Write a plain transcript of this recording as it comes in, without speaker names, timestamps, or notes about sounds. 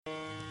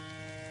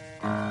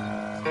Be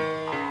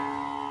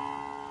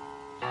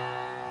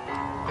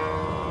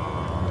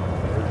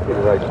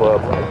the right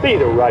club. Be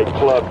the right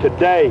club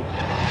today.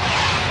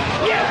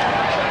 Yes!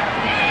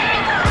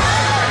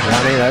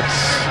 Johnny,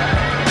 that's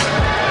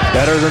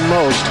better than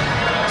most.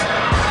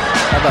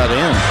 How about in?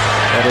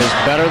 That is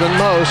better than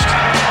most.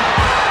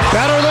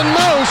 Better than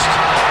most!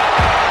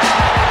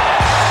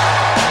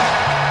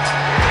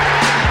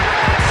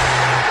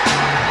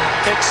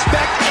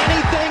 Expect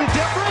anything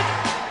different?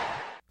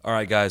 All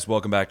right, guys,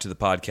 welcome back to the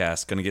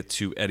podcast. Going to get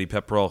to Eddie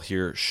Pepperell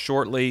here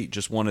shortly.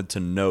 Just wanted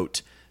to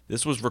note,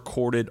 this was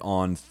recorded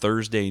on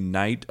Thursday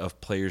night of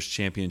Players'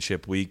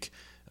 Championship Week.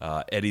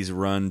 Eddie's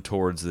run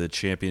towards the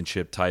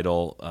championship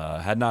title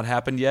had not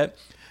happened yet,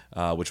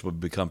 which would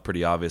become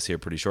pretty obvious here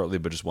pretty shortly,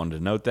 but just wanted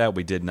to note that.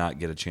 We did not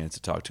get a chance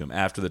to talk to him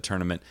after the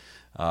tournament.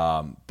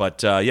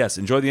 But yes,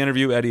 enjoy the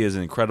interview. Eddie is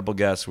an incredible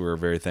guest. We're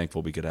very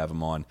thankful we could have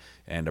him on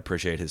and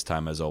appreciate his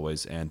time as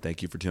always. And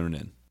thank you for tuning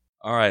in.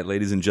 All right,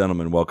 ladies and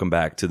gentlemen, welcome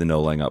back to the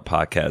No Laying Up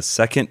podcast.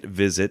 Second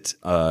visit,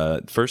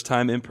 first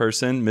time in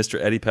person.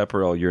 Mr. Eddie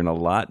Pepperell, you're in a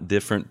lot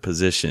different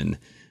position,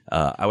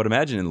 I would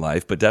imagine, in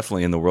life, but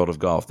definitely in the world of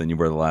golf than you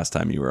were the last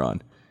time you were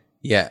on.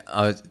 Yeah,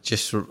 I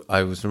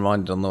was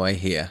reminded on the way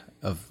here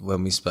of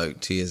when we spoke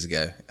 2 years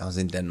ago. I was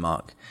in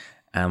Denmark,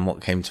 and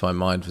what came to my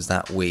mind was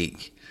that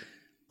week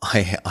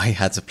I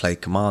had to play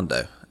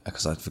commando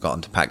because I'd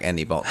forgotten to pack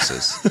any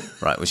boxes,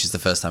 right, which is the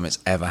first time it's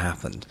ever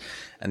happened.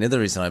 And the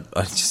other reason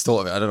I just thought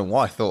of it, I don't know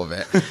why I thought of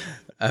it,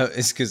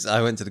 is because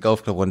I went to the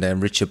golf club one day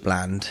and Richard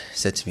Bland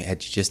said to me,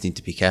 Ed, you just need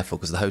to be careful,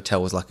 because the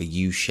hotel was like a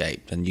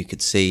U-shaped and you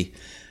could see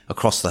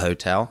across the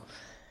hotel.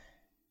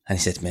 And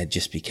he said to me, Ed,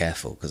 just be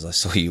careful, because I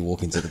saw you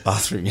walk into the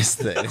bathroom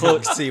yesterday and I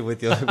could see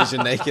with your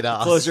naked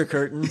ass. Close your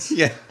curtains.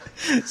 Yeah.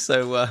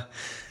 So,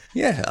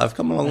 yeah, I've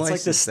come a long way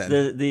since then.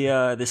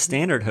 The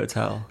Standard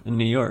Hotel in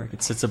New York.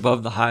 It sits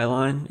above the High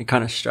Line. It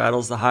kind of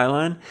straddles the High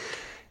Line,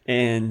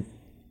 and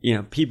you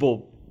know,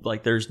 people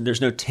like there's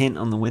no tint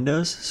on the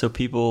windows, so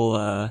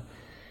people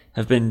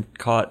have been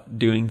caught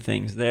doing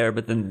things there.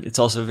 But then it's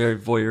also very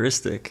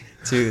voyeuristic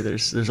too.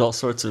 There's all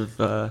sorts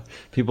of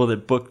people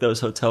that book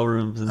those hotel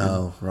rooms and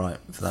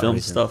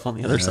film stuff on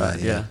the other side.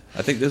 Yeah,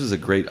 I think this is a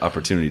great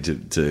opportunity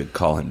to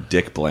call him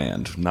Dick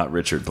Bland, not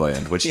Richard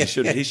Bland, which he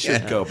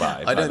should go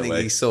by. I don't think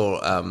he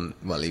saw.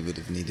 Well, he would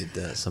have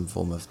needed some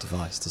form of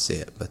device to see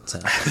it, but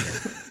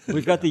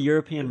we've got the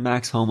European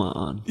Max Homa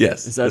on.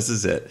 Yes, this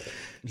is it.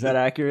 Is that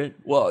accurate?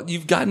 Well,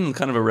 you've gotten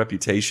kind of a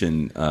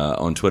reputation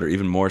on Twitter,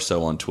 even more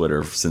so on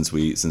Twitter since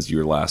you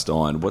were last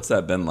on. What's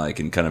that been like,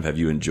 and kind of have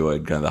you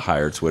enjoyed kind of the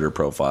higher Twitter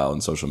profile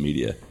and social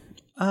media?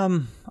 I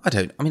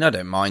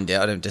don't mind it.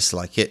 I don't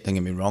dislike it. Don't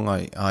get me wrong.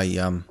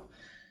 I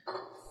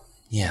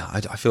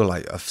feel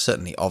like I've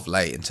certainly of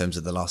late, in terms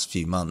of the last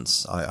few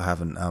months, I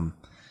haven't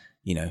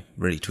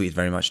really tweeted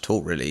very much at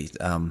all. Really,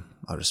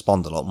 I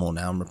respond a lot more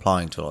now. I'm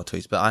replying to a lot of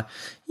tweets, but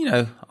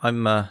it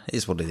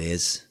is what it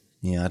is.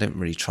 Yeah, I don't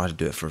really try to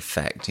do it for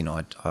effect. You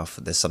know,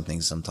 there's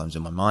something sometimes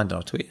in my mind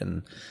I'll tweet,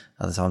 and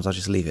other times I'll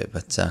just leave it.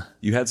 But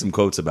you had some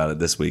quotes about it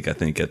this week, I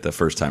think, at the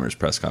First Timers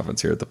press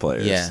conference here at the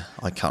Players. Yeah,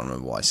 I can't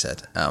remember what I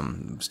said.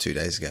 It was 2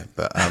 days ago.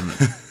 But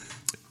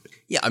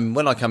yeah, I mean,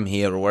 when I come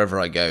here or wherever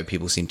I go,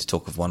 people seem to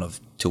talk of one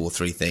of two or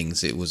three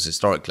things. It was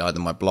historically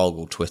either my blog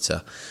or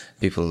Twitter.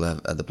 People,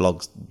 the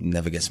blog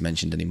never gets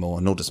mentioned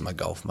anymore, nor does my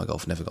golf. My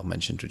golf never got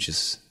mentioned, which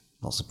is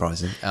not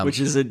surprising.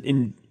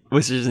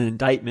 Which is an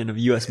indictment of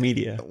U.S.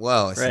 media.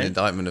 Well, it's an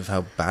indictment of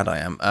how bad I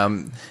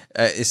am.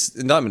 It's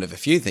an indictment of a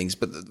few things,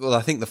 but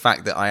I think the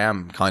fact that I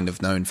am kind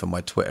of known for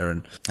my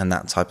Twitter and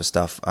that type of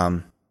stuff,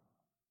 and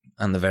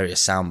the various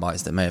sound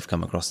bites that may have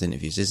come across the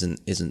interviews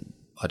isn't.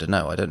 I don't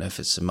know. I don't know if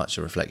it's so much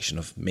a reflection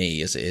of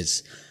me as it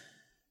is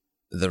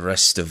the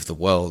rest of the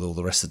world, or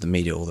the rest of the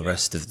media, or the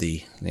rest of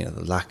the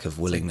the lack of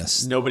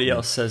willingness. Nobody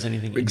else says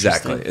anything.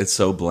 Exactly. It's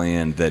so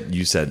bland that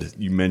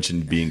you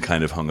mentioned being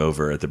kind of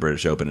hungover at the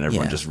British Open, and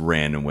everyone just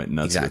ran and went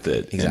nuts with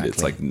it. And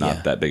it's like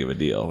not that big of a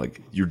deal.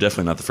 Like, you're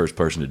definitely not the first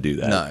person to do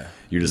that. No.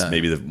 You're just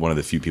maybe one of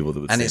the few people that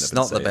would. And it's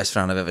not the best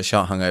round I've ever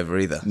shot hungover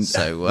either.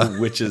 So,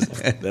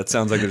 that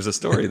sounds like there's a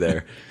story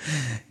there.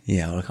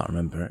 Yeah, well, I can't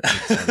remember it.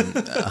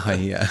 But,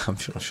 I'm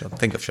sure I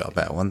think I've shot a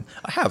better one.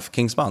 I have.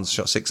 Kings Barnes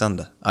shot 6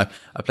 under. I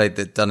played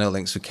the Dunhill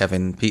Links with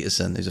Kevin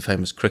Peterson, who's a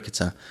famous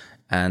cricketer.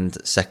 And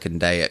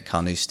second day at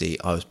Carnoustie,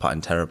 I was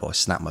putting terrible. I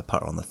snapped my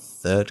putter on the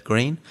 3rd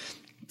green.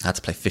 I had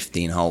to play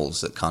 15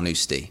 holes at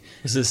Carnoustie.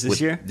 Was this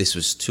year? This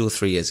was 2 or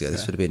 3 years ago.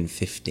 This would have been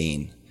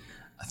 15,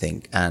 I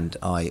think,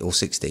 or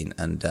 16,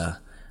 and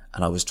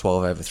I was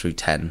 12 over through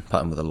 10,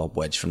 putting with a lob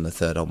wedge from the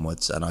 3rd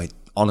onwards, and I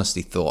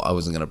honestly thought I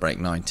wasn't going to break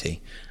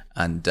 90,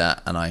 and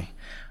I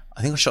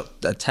think I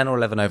shot 10 or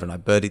 11 over, and I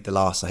birdied the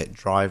last. I hit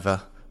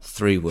driver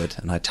 3-wood,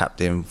 and I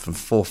tapped in from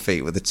 4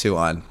 feet with a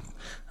 2-iron,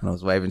 and I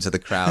was waving to the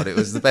crowd. It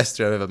was the best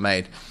throw I've ever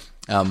made.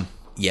 I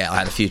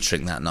had a few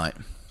trick that night,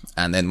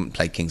 and then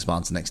played Kings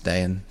Barnes the next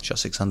day and shot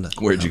 6 under.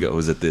 Where'd you go?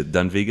 Was it the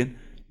Dunvegan?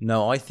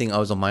 No, I think I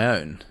was on my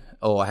own.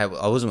 Oh, I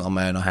wasn't on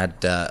my own. I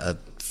had a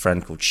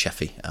friend called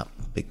Sheffy,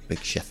 big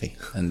Sheffy,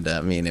 and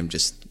me and him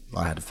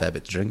I had a fair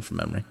bit to drink from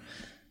memory,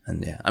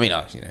 And yeah, I mean,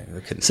 I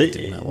couldn't. So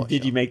do that watch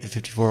did you shot. make the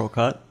 54-hole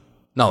cut?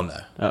 No.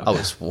 Oh.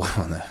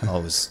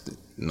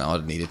 I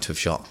needed to have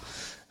shot.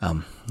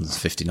 It was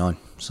 59,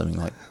 something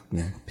like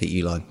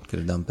Pete Uline could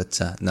have done, but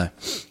no.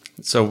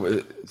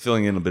 So,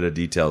 filling in a bit of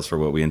details for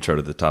what we introed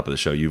at the top of the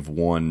show, you've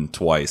won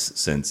twice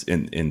since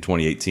in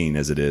 2018,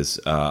 as it is.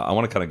 I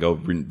want to kind of go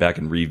back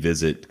and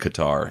revisit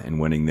Qatar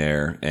and winning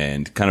there,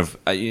 and kind of.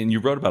 And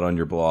you wrote about it on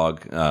your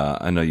blog.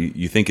 I know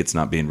you think it's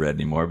not being read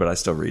anymore, but I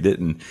still read it.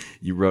 And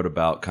you wrote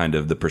about kind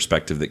of the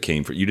perspective that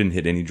came for you. Didn't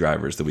hit any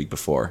drivers the week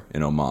before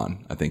in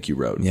Oman. I think you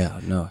wrote.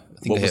 Yeah, no. I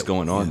think what was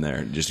going on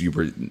there? Just you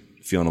were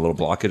feeling a little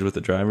blockage with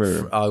the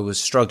driver? Or? I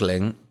was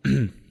struggling.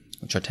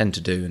 Which I tend to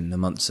do in the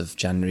months of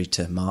January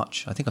to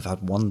March. I think I've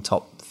had one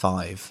top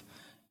 5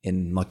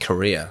 in my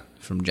career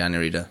from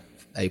January to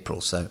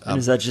April. So, And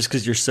is that just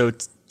because you're so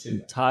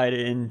tied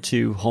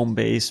into home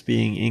base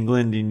being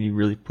England, and you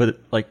really put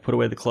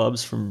away the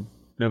clubs from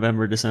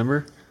November,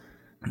 December?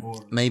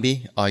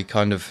 maybe I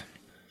kind of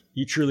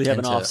You truly have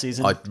an off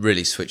season. I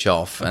really switch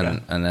off,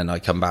 and then I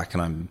come back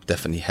and I'm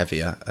definitely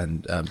heavier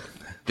and a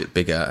bit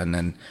bigger, and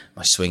then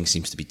my swing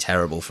seems to be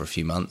terrible for a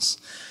few months,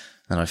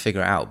 and I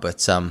figure it out.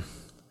 But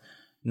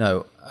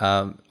no,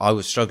 I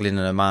was struggling in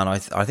Oman. I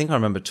think I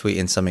remember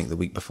tweeting something the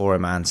week before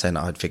Oman saying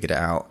that I'd figured it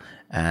out,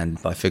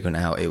 and by figuring it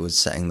out, it was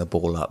setting the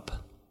ball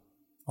up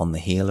on the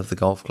heel of the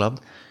golf club.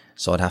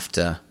 So I'd have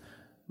to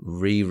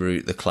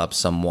reroute the club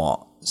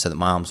somewhat so that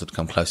my arms would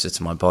come closer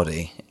to my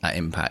body at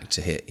impact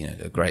to hit,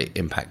 a great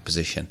impact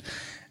position.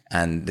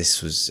 And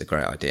this was a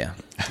great idea.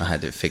 I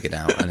had it figured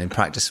out, and in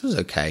practice it was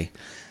okay.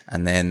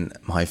 And then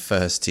my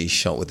first tee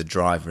shot with a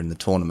driver in the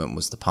tournament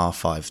was the par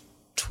 5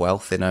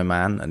 12th in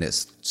Oman, and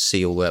it's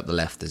sea all the way up the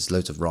left. There's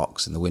loads of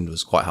rocks, and the wind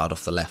was quite hard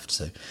off the left.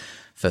 So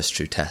first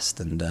true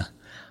test, and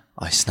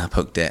I snap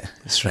hooked it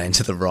straight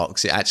into the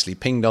rocks. It actually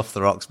pinged off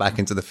the rocks back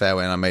into the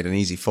fairway, and I made an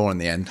easy 4 in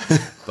the end.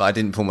 But I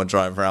didn't pull my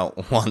driver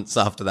out once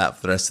after that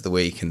for the rest of the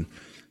week. And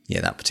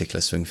yeah, that particular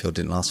swing field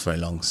didn't last very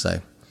long.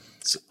 So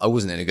I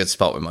wasn't in a good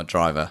spot with my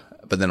driver.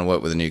 But then I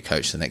worked with a new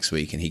coach the next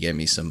week, and he gave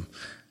me some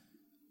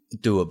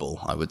doable,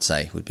 I would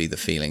say, would be the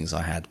feelings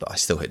I had. But I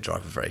still hit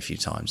driver very few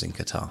times in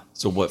Qatar.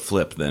 So what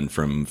flipped then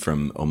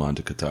from Oman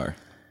to Qatar?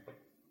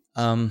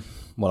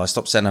 Well, I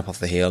stopped setting up off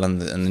the heel, and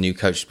the new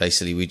coach,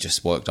 basically, we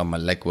just worked on my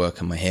leg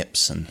work and my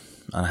hips, and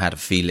I had a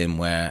feeling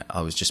where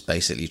I was just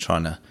basically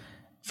trying to,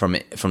 from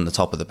the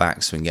top of the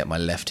backswing, get my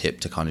left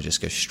hip to kind of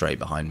just go straight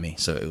behind me.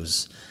 So it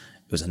was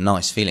a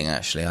nice feeling,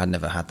 actually. I'd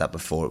never had that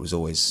before. It was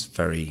always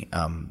very,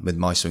 with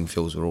my swing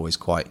feels were always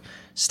quite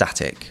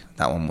static.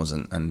 That one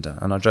wasn't, and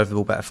I drove the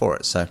ball better for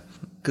it. So.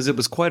 Because it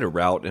was quite a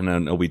route, and I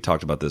know we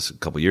talked about this a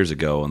couple of years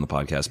ago on the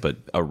podcast, but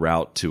a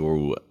route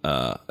to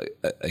a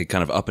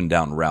kind of up and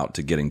down route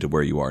to getting to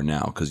where you are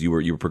now. Because you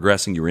were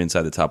progressing, you were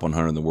inside the top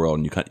 100 in the world,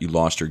 and you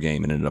lost your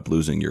game and ended up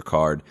losing your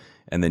card,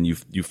 and then you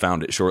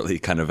found it shortly.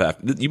 Kind of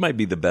after, you might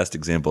be the best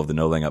example of the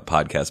No Laying Up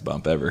podcast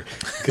bump ever.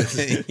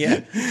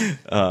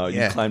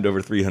 You climbed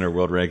over 300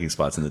 world ranking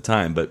spots in the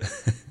time, but.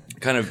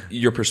 Kind of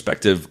your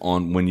perspective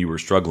on when you were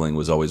struggling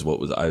was always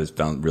I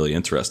found really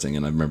interesting.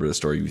 And I remember the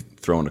story, you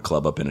throwing a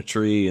club up in a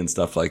tree and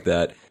stuff like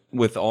that.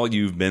 With all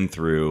you've been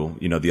through,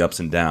 the ups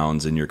and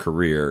downs in your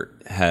career,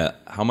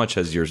 how much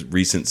has your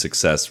recent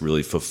success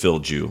really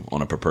fulfilled you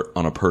on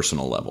a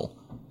personal level?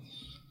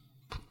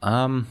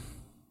 I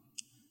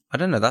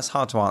don't know. That's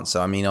hard to answer.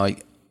 I mean,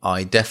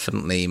 I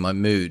definitely, my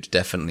mood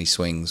definitely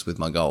swings with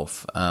my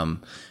golf,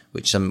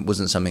 which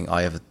wasn't something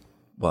it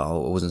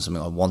wasn't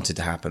something I wanted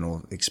to happen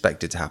or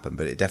expected to happen,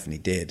 but it definitely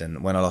did.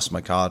 And when I lost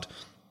my card,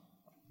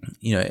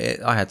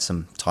 I had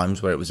some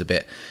times where it was a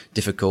bit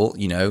difficult,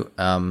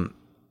 and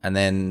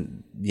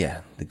then,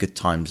 the good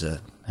times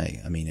are,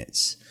 hey, I mean,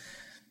 it's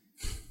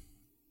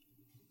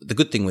the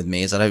good thing with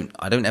me is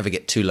I don't ever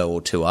get too low or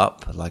too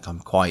up. Like I'm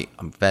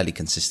fairly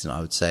consistent,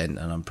 I would say, and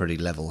I'm pretty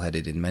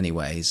level-headed in many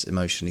ways,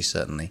 emotionally,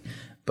 certainly.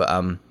 But,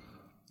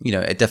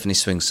 it definitely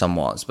swings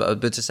somewhat.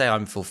 But to say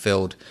I'm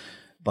fulfilled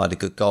by the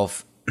good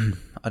golf,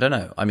 I don't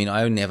know. I mean,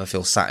 I only ever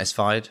feel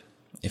satisfied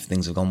if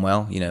things have gone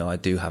well. I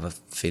do have a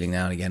feeling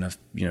now and again of,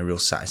 real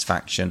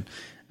satisfaction.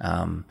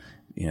 A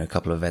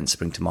couple of events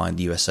spring to mind.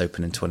 The US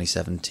Open in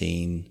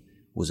 2017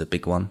 was a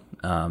big one.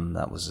 I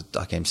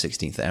came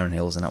 16th at Erin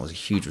Hills, and that was a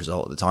huge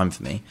result at the time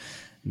for me.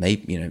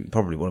 Maybe,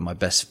 probably one of my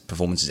best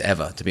performances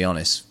ever, to be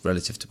honest,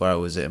 relative to where I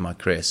was in my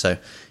career. So,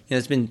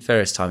 there's been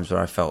various times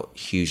where I felt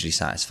hugely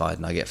satisfied,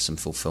 and I get some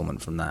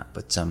fulfillment from that.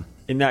 But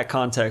in that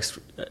context,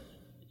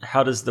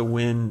 how does the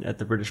win at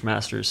the British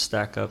Masters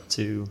stack up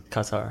to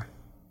Qatar?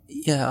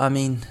 Yeah, I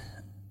mean...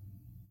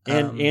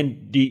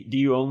 And do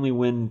you only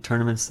win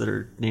tournaments that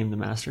are named the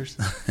Masters?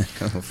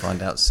 We'll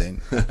find out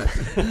soon.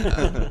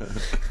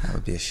 That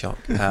would be a shock.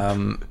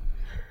 It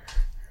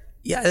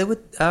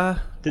would...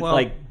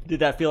 Did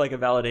that feel like a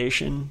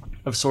validation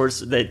of sorts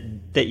that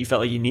you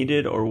felt like you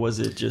needed, or was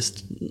it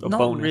just a bonus?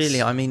 Not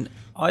really. I mean,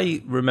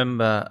 I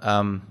remember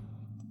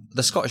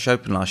the Scottish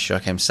Open last year,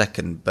 I came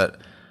second, but...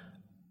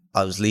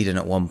 I was leading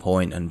at one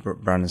point, and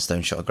Brandon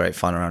Stone shot a great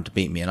final round to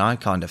beat me, and I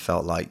kind of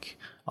felt like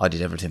I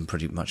did everything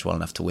pretty much well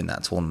enough to win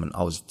that tournament.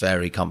 I was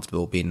very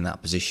comfortable being in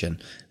that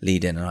position,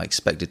 leading, and I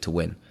expected to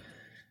win.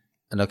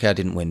 And okay, I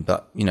didn't win,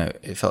 but,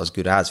 it felt as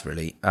good as,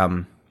 really.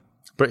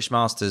 British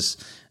Masters,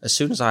 as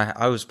soon as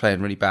I was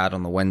playing really bad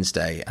on the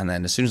Wednesday, and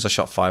then as soon as I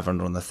shot 5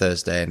 under on the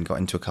Thursday and got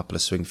into a couple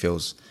of swing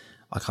fields,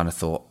 I kind of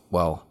thought,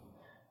 well,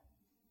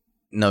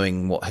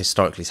 knowing what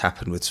historically has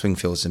happened with swing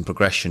fields and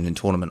progression in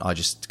tournament, I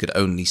just could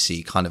only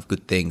see kind of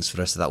good things for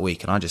the rest of that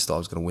week. And I just thought I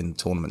was going to win the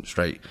tournament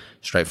straight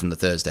from the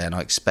Thursday. And I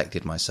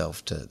expected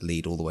myself to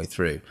lead all the way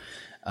through,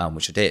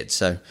 which I did.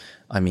 So,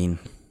 I mean,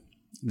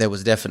 there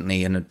was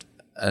definitely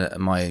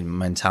my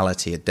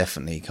mentality had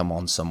definitely come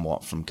on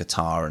somewhat from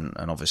Qatar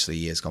and obviously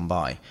years gone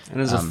by. And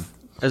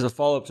as a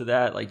follow-up to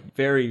that, like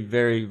very,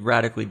 very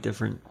radically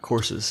different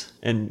courses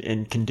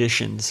and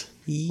conditions.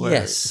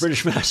 Yes.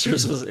 British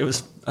Masters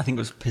I think it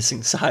was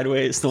pissing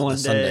sideways the one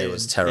day. Sunday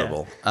was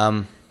terrible.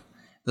 Yeah.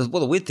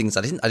 The weird thing is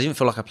I didn't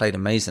feel like I played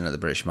amazing at the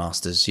British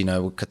Masters. With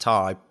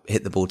Qatar, I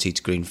hit the ball tee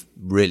to green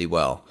really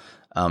well.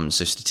 So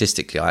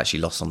statistically, I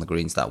actually lost on the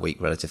greens that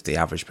week relative to the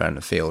average player in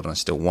the field, and I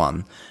still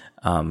won.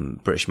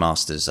 British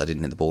Masters, I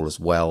didn't hit the ball as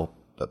well,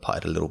 but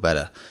putted a little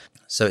better.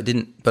 So it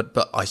didn't,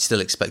 but I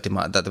still expected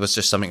that there was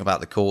just something about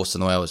the course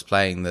and the way I was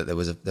playing that there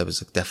was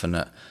a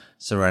definite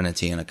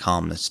serenity and a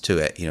calmness to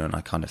it, and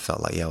I kind of felt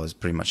like I was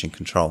pretty much in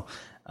control.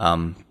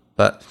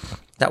 But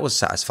that was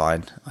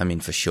satisfying. I mean,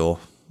 for sure,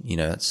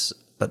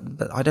 but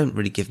I don't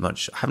really give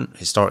much. I haven't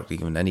historically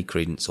given any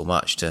credence or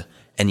much to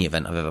any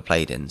event I've ever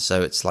played in.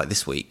 So it's like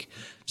this week,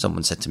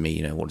 someone said to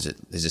me, what is it?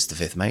 Is this the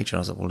 5th major? And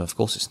I was like, well, of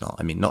course it's not.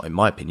 I mean, not in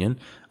my opinion.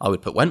 I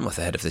would put Wentworth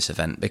ahead of this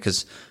event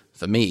because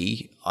for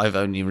me, I've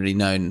only really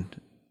known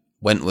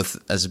Wentworth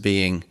as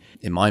being,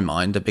 in my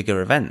mind, a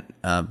bigger event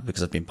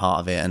because I've been part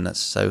of it. And that's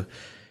so,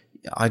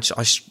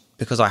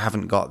 because I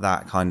haven't got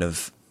that kind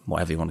of,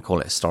 whatever you want to call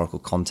it, historical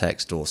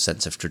context or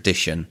sense of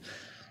tradition,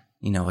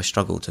 I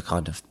struggle to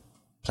kind of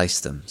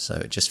place them. So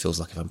it just feels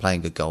like if I'm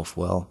playing good golf,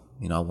 well,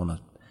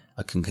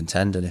 I can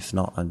contend. And if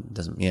not, it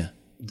doesn't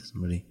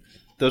really.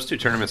 Those two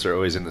tournaments are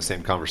always in the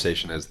same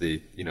conversation as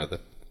the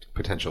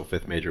potential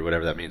 5th major,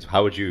 whatever that means.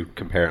 How would you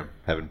compare them,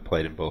 having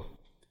played in both?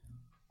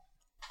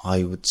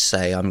 I would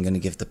say I'm going to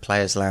give the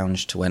Players'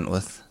 Lounge to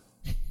Wentworth.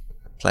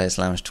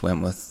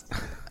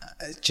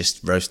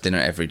 Just roast dinner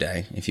every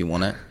day if you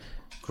want it.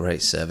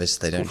 Great service.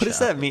 They don't. What does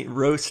that mean?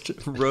 Roast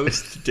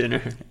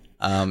dinner.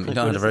 You don't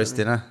have a roast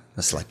dinner.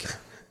 That's like,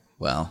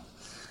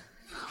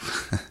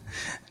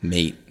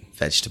 meat,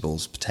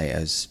 vegetables,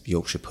 potatoes,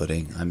 Yorkshire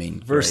pudding. I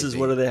mean, versus gravy.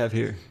 What do they have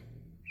here?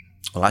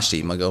 Well,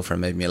 actually, my girlfriend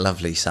made me a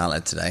lovely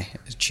salad today.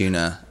 It's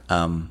tuna.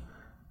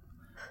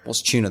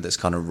 What's tuna that's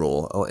kind of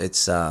raw? Oh,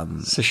 it's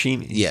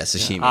sashimi. Yeah,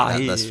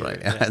 sashimi. That's right.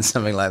 Yeah.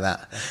 Something like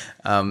that.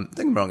 Don't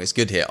get me wrong, it's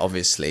good here,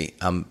 obviously.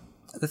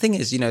 The thing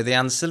is, the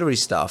ancillary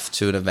stuff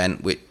to an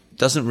event which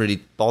doesn't really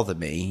bother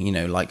me.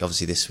 Like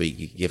obviously this week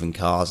you're given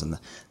cars and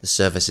the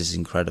service is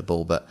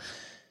incredible. But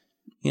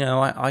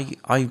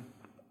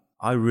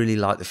I really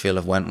like the feel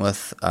of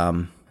Wentworth.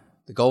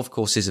 The golf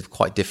courses are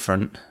quite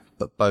different,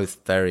 but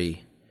both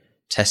very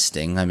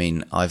testing. I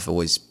mean, I've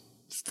always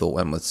thought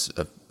Wentworth's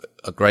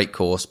a great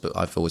course, but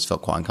I've always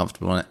felt quite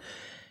uncomfortable on it.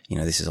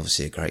 This is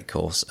obviously a great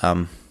course.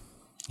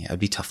 It'd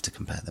be tough to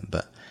compare them,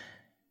 but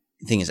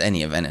the thing is,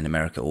 any event in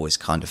America always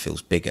kind of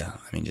feels bigger.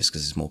 I mean, just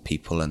because there's more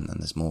people and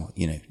there's more,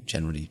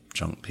 generally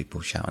drunk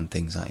people shouting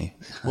things at you.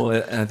 Well,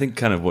 and I think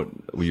kind of what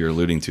you're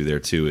alluding to there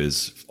too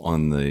is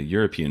on the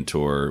European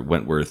Tour,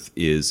 Wentworth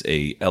is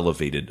a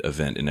elevated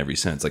event in every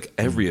sense. Like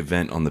every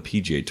event on the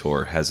PGA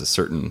Tour has a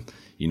certain,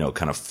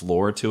 kind of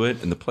floor to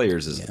it, and the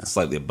Players is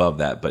slightly above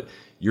that, but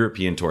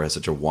European Tour has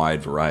such a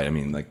wide variety. I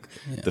mean,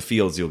 the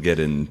fields you'll get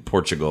in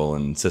Portugal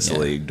and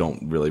Sicily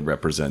don't really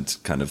represent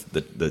kind of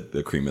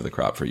the cream of the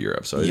crop for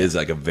Europe. So it is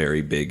like a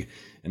very big,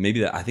 and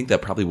maybe I think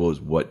that probably was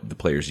what the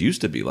Players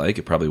used to be like.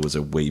 It probably was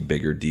a way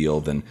bigger deal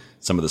than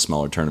some of the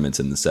smaller tournaments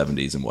in the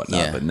 70s and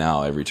whatnot. Yeah. But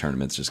now every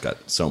tournament's just got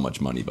so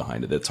much money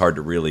behind it. It's hard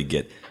to really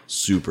get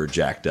super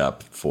jacked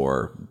up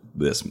for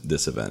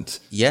this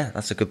event. Yeah,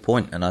 that's a good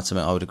point, and that's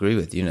something I would agree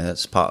with.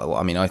 That's part of what,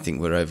 I think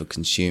we're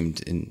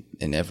overconsumed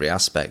in every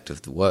aspect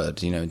of the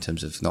word, in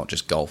terms of not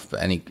just golf,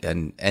 but any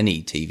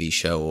TV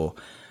show or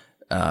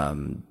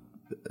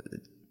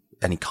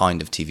any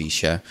kind of TV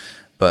show.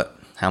 But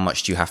how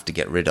much do you have to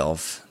get rid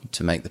of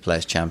to make the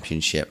Players'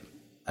 Championship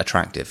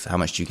attractive? How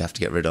much do you have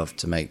to get rid of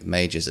to make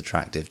majors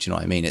attractive? Do you know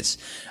what I mean?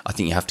 I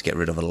think you have to get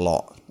rid of a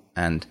lot,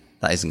 and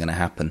that isn't going to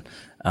happen.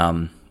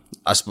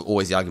 That's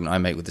always the argument I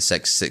make with the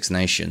Six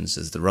Nations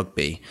as the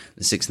rugby.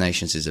 The Six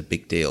Nations is a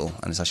big deal,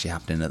 and it's actually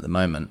happening at the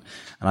moment.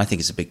 And I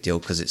think it's a big deal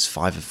because it's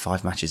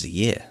five matches a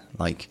year.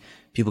 Like,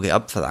 people get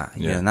up for that,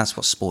 and that's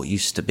what sport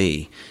used to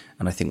be.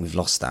 And I think we've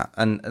lost that.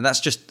 And that's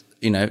just,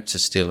 to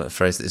steal a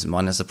phrase that isn't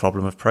mine, as a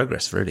problem of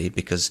progress, really,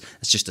 because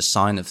it's just a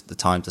sign of the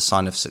times, a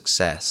sign of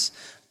success.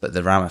 But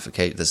the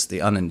ramifications, the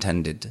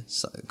unintended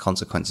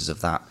consequences of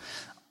that,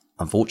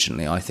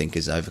 unfortunately, I think,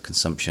 is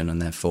overconsumption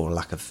and therefore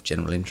lack of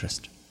general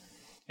interest.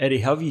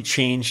 Eddie, how have you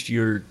changed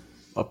your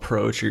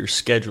approach or your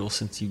schedule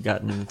since you've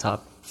gotten in the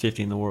top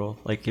 50 in the world.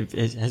 Like,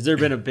 has there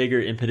been a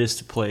bigger impetus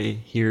to play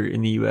here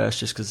in the U.S.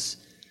 just because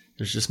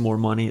there's just more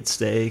money at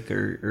stake,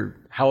 or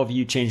how have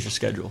you changed your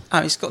schedule?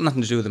 It's got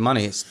nothing to do with the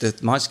money.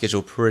 My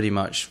schedule pretty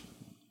much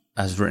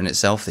has written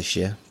itself this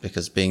year,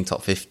 because being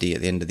top 50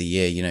 at the end of the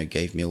year,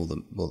 gave me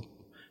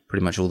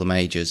pretty much all the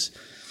majors,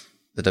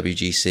 the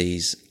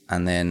WGCs,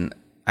 and then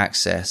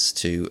access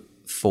to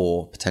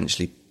 4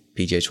 potentially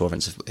PGA Tour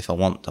events. If I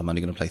want, I'm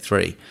only going to play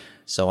 3.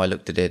 So I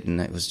looked at it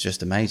and it was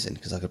just amazing,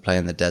 because I could play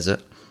in the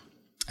desert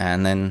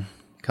and then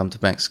come to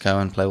Mexico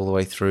and play all the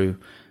way through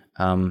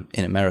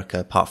in America,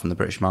 apart from the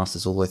British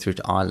Masters, all the way through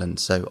to Ireland.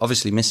 So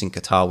obviously missing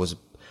Qatar was,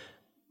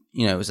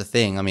 it was a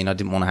thing. I mean, I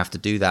didn't want to have to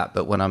do that,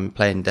 but when I'm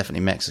playing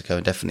definitely Mexico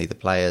and definitely the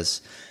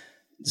players,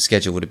 the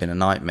schedule would have been a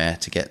nightmare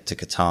to get to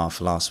Qatar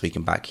for last week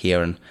and back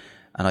here. And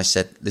I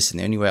said, listen,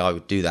 the only way I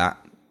would do that,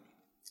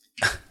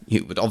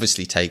 it would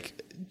obviously take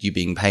you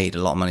being paid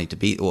a lot of money to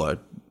be, or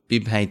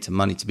being paid to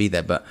money to be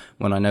there. But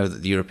when I know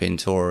that the European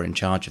Tour are in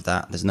charge of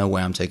that, there's no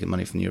way I'm taking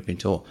money from the European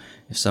Tour.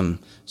 If some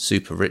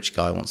super rich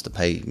guy wants to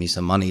pay me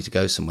some money to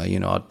go somewhere,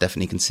 I'd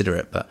definitely consider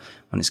it. But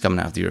when it's coming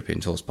out of the European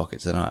Tour's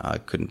pockets, then I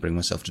couldn't bring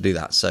myself to do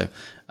that. So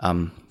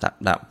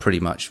that pretty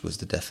much was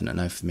the definite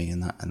no for me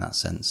in that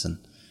sense. And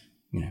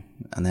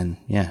and then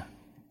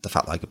the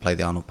fact that I could play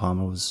the Arnold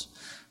Palmer was,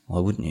 why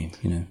wouldn't you?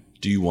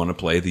 Do you want to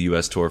play the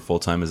U.S. Tour full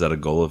time? Is that a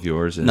goal of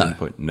yours? No.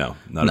 No,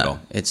 not at all.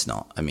 It's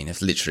not. I mean, if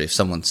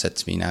someone said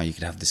to me now you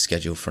could have this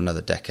schedule for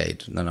another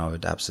decade, then I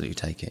would absolutely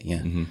take it.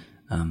 Yeah,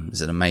 it's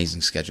an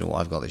amazing schedule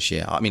I've got this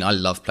year. I mean, I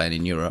love playing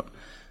in Europe.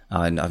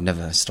 I've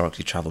never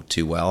historically travelled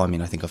too well. I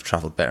mean, I think I've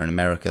travelled better in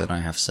America than I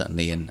have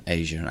certainly in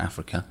Asia and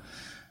Africa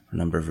for a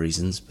number of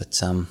reasons. But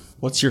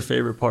what's your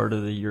favorite part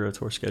of the Euro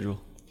Tour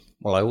schedule?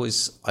 Well, I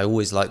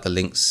always like the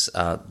links.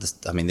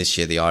 This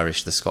year, the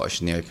Irish, the Scottish,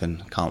 and the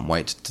Open. Can't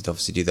wait to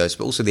obviously do those.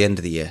 But also the end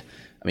of the year.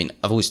 I mean,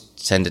 I've always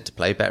tended to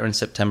play better in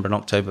September and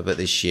October, but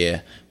this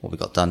year, what we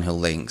got Dunhill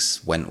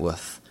Links,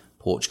 Wentworth,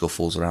 Portugal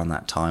falls around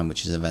that time,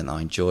 which is an event that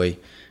I enjoy,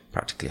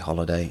 practically a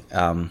holiday.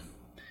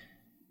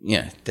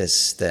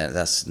 That's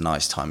a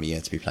nice time of year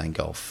to be playing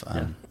golf.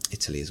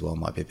 Italy as well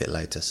might be a bit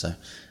later. So,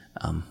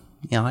 the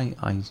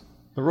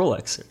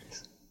Rolex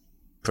Series.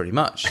 Pretty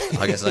much.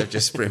 I guess I've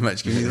just pretty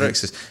much given you the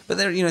Rexes. But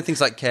there are, things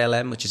like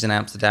KLM, which is in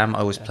Amsterdam. I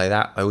always play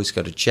that. I always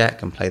go to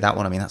Czech and play that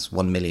one. I mean, that's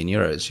 1 million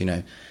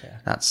euros,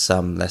 That's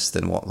less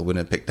than what the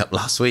winner picked up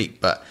last week.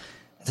 But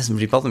it doesn't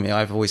really bother me.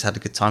 I've always had a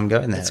good time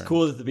going there. It's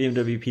cool that the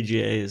BMW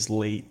PGA is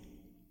late.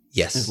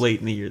 Yes. It's late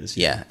in the year this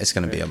year. Yeah, it's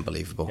going to be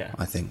unbelievable,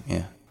 I think,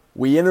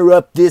 We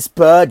interrupt this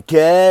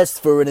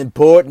podcast for an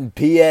important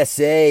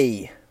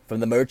PSA from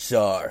the merch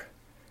czar.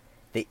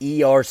 The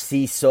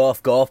ERC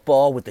soft golf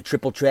ball with the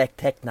triple track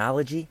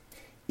technology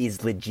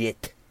is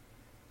legit.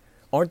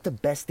 Aren't the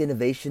best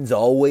innovations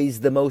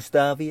always the most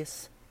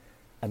obvious?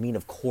 I mean,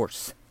 of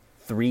course,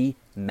 3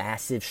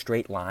 massive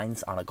straight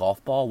lines on a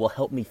golf ball will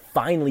help me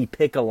finally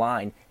pick a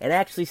line and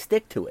actually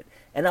stick to it.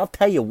 And I'll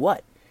tell you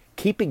what,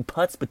 keeping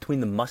putts between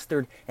the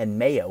mustard and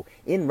mayo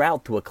en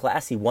route to a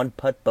classy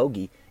 1-putt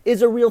bogey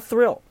is a real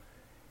thrill.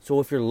 So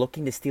if you're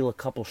looking to steal a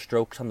couple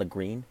strokes on the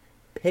green,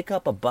 pick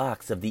up a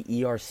box of the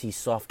ERC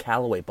Soft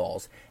Callaway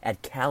balls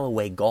at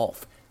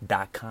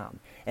CallawayGolf.com.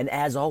 And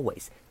as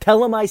always, tell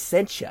them I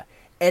sent you.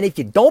 And if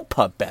you don't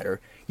putt better,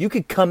 you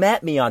could come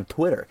at me on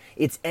Twitter.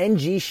 It's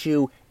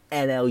NLU.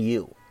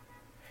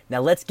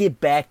 Now let's get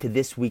back to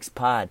this week's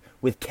pod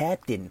with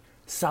Captain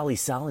Solly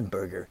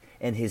Sollenberger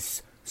and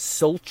his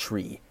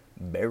sultry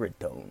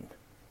baritone.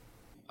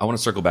 I want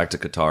to circle back to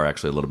Qatar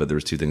actually a little bit. There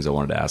was 2 things I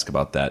wanted to ask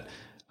about that.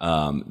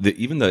 I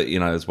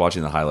was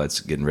watching the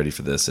highlights, getting ready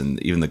for this,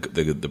 and even the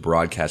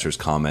broadcasters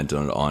comment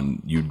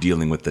on you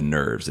dealing with the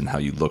nerves and how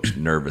you looked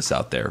nervous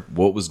out there.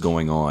 What was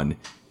going on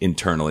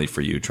internally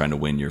for you trying to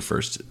win your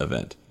first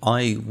event?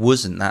 I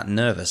wasn't that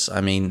nervous.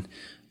 I mean,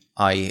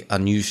 I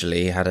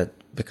unusually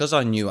because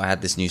I knew I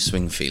had this new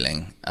swing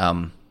feeling.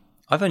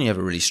 I've only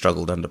ever really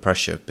struggled under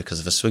pressure because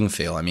of a swing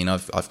feel. I mean,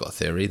 I've got a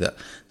theory that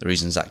the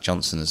reason Zach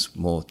Johnson has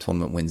more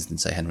tournament wins than,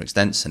 say, Henrik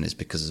Stenson is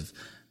because of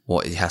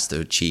what he has to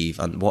achieve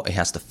and what he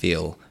has to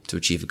feel to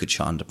achieve a good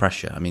shot under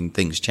pressure. I mean,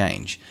 things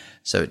change.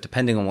 So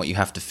depending on what you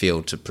have to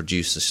feel to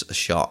produce a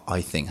shot,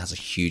 I think has a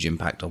huge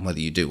impact on whether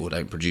you do or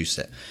don't produce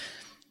it.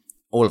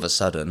 All of a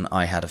sudden,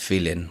 I had a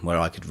feeling where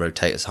I could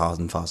rotate as hard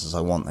and fast as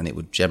I want and it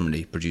would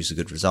generally produce a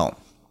good result.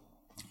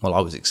 Well,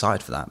 I was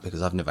excited for that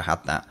because I've never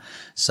had that.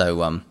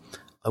 So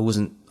I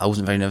wasn't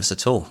very nervous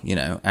at all,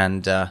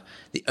 And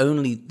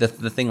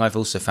the thing I've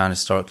also found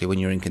historically when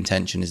you're in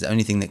contention is the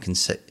only thing that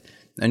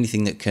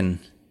can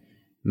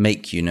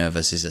make you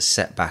nervous is a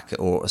setback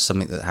or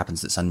something that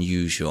happens that's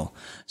unusual.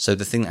 So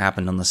the thing that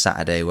happened on the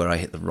Saturday where I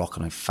hit the rock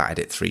and I fatted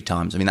it 3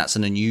 times, I mean, that's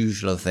an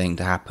unusual thing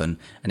to happen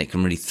and it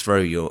can really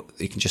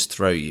it can just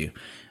throw you.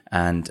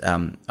 And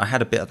I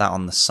had a bit of that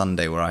on the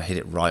Sunday where I hit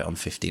it right on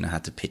 15. I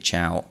had to pitch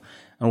out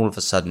and all of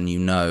a sudden,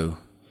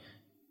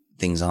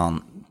 things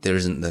aren't, there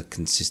isn't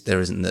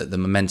the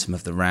momentum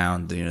of the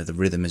round, the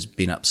rhythm has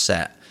been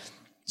upset.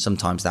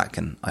 Sometimes that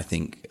can, I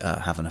think,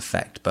 have an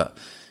effect. But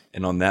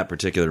And on that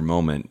particular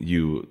moment,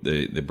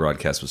 the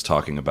broadcast was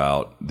talking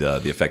about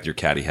the effect your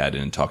caddy had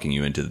in talking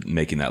you into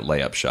making that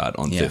layup shot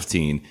on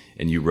 15,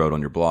 and you wrote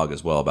on your blog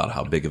as well about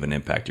how big of an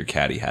impact your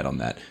caddy had on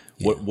that.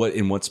 Yeah.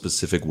 What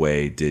specific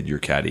way did your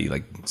caddy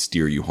like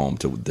steer you home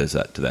to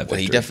that victory? Well,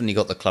 he definitely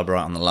got the club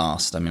right on the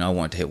last. I mean, I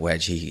wanted to hit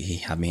wedge. He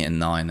had me hitting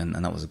 9, and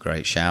that was a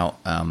great shout.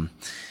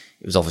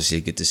 It was obviously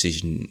a good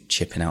decision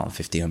chipping out on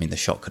 15. I mean, the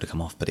shot could have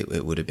come off, but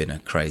it would have been a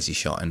crazy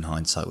shot in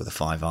hindsight with a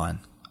 5-iron.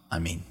 I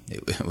mean,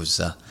 it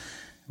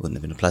wouldn't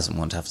have been a pleasant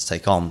one to have to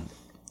take on.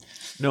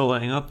 No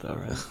laying up, though,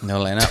 right?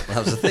 No laying up.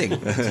 That was the thing.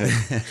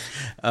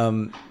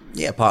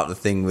 Part of the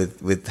thing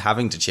with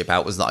having to chip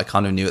out was that I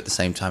kind of knew at the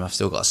same time I've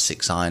still got a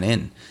 6-iron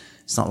in.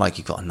 It's not like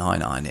you've got a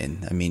 9-iron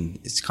in. I mean,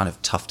 it's kind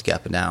of tough to get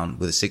up and down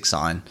with a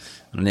 6-iron.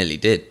 I nearly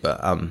did,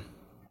 but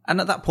and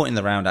at that point in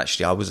the round,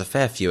 actually, I was a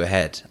fair few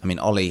ahead. I mean,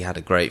 Ollie had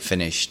a great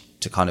finish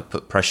to kind of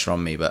put pressure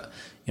on me, but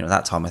at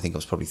that time I think I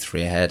was probably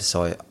 3 ahead.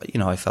 So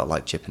I felt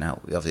like chipping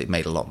out. It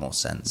made a lot more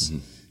sense. Mm-hmm.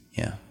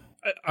 Yeah.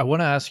 I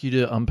want to ask you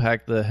to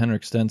unpack the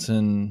Henrik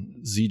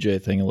Stenson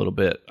ZJ thing a little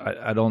bit.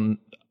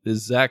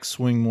 Is Zach's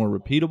swing more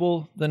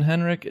repeatable than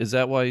Henrik? Is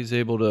that why he's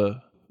able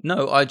to?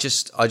 No, I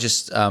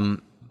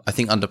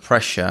think under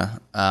pressure,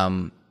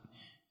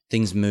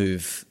 things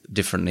move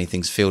differently,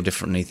 things feel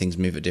differently, things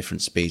move at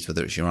different speeds,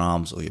 whether it's your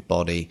arms or your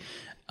body.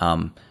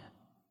 And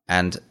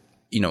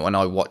when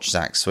I watch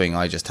Zach swing,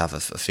 I just have a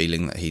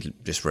feeling that he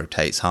just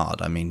rotates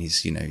hard. I mean,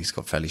 he's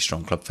got fairly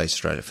strong club face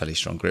straight, a fairly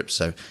strong grip,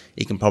 so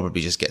he can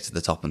probably just get to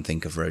the top and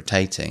think of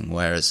rotating.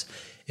 Whereas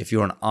if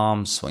you're an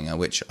arm swinger,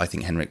 which I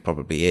think Henrik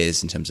probably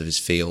is in terms of his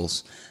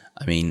feels,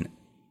 I mean,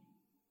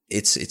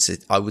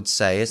 I would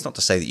say, it's not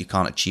to say that you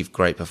can't achieve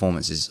great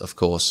performances, of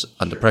course,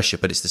 under pressure,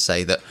 but it's to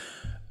say that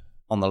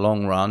on the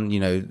long run,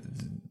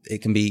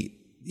 it can be,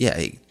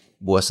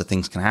 worse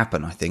things can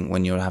happen, I think,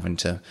 when you're having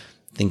to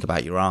think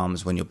about your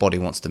arms, when your body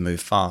wants to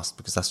move fast,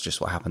 because that's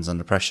just what happens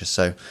under pressure.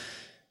 So,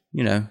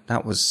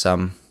 that was,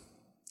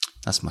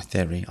 that's my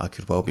theory. I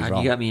could well be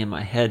wrong. You got me in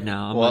my head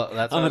now.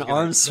 I'm an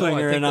arm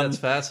swinger, and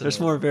there's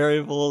more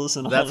variables.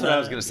 And that's what I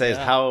was going to say. Is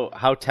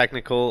how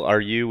technical are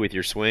you with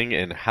your swing,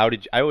 and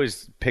I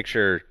always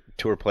picture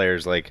tour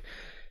players like,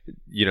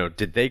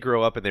 did they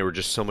grow up and they were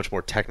just so much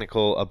more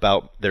technical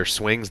about their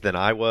swings than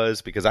I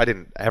was, because I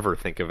didn't ever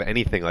think of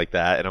anything like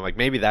that. And I'm like,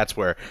 maybe that's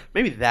where it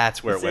went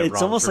wrong.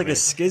 It's almost like a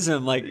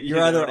schism. Like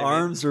you're either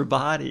arms or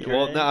body. Right?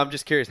 Well, no, I'm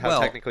just curious how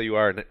technical you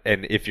are,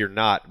 and if you're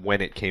not,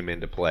 when it came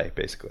into play,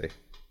 basically.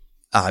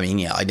 I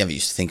mean, I never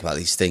used to think about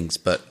these things,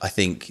 but I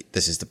think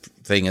this is the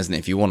thing, isn't it?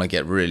 If you want to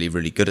get really,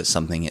 really good at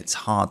something, it's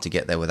hard to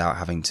get there without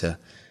having to,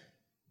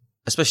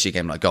 especially a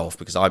game like golf,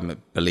 because I'm a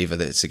believer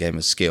that it's a game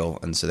of skill,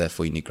 and so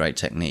therefore you need great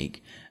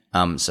technique.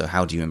 So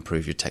how do you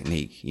improve your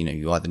technique?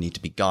 You either need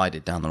to be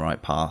guided down the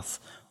right path,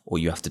 or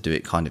you have to do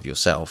it kind of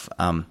yourself.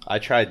 I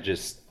tried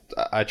just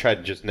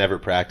never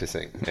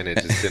practicing, and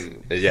it just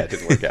didn't. It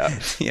didn't work out.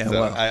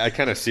 I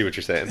kind of see what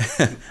you're saying.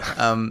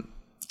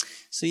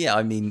 So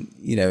I mean,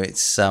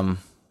 it's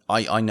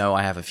I know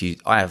I have a few.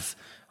 I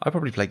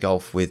probably play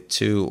golf with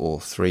 2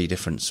 or 3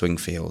 different swing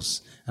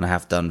feels, and I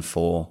have done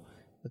for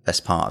the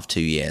best part of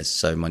 2 years.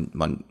 So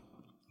I'm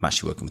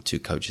actually working with 2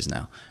 coaches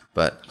now.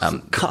 But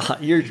God,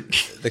 you're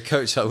the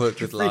coach I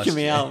worked with last year. Freaking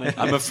me out, man.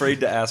 I'm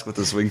afraid to ask what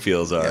the swing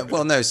feels are. Yeah,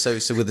 well, no. So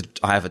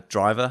I have a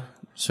driver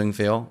swing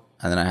feel,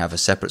 and then I have a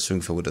separate swing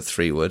feel with a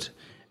 3-wood.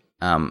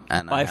 And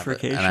I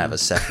have a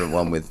separate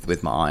one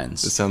with my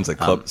irons. This sounds like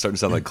starting to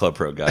sound like Club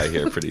Pro guy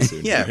here pretty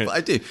soon. Yeah, but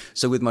I do.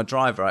 So with my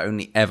driver, I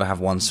only ever have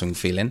one swing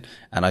feel in,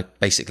 and I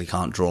basically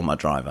can't draw my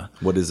driver.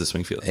 What is the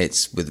swing feel?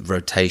 It's with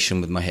rotation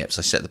with my hips.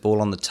 I set the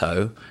ball on the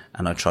toe,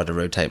 and I try to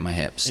rotate my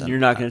hips. And you're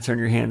not going to turn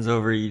your hands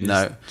over.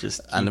 The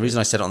reason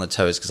I set it on the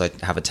toe is because I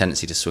have a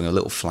tendency to swing a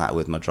little flat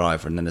with my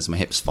driver, and then as my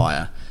hips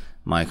fire,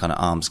 my kind of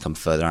arms come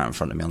further out in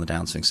front of me on the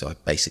downswing, so I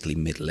basically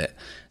middle it.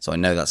 So I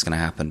know that's going to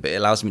happen, but it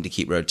allows me to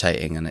keep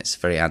rotating, and it's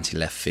very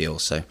anti-left feel,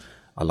 so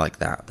I like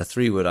that. The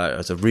 3-wood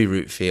is a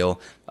reroute feel.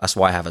 That's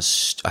why I have a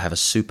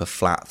super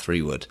flat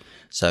 3-wood.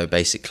 So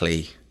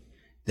basically,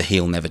 the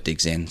heel never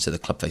digs in, so the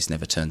club face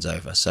never turns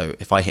over. So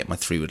if I hit my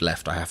 3-wood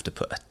left, I have to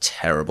put a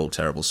terrible,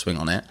 terrible swing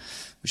on it,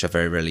 which I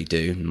very rarely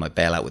do. And my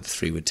bailout with the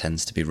 3-wood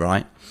tends to be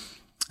right.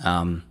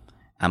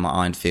 And my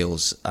iron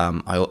feels,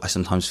 I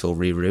sometimes feel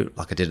reroute,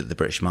 like I did at the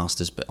British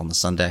Masters, but on the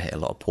Sunday I hit a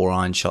lot of poor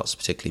iron shots,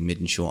 particularly mid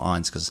and short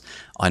irons, because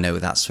I know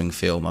with that swing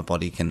feel, my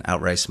body can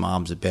outrace my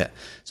arms a bit.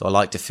 So I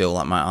like to feel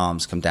like my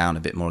arms come down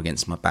a bit more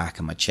against my back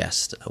and my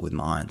chest with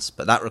my irons.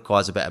 But that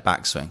requires a better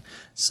backswing.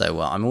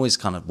 So I'm always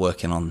kind of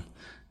working on,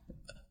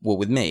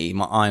 with me,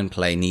 my iron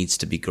play needs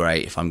to be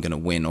great if I'm going to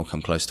win or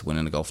come close to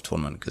winning a golf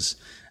tournament, because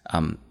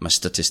my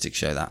statistics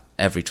show that.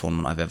 Every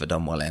tournament I've ever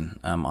done well in,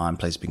 iron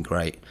play's been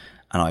great.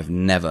 And I've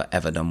never,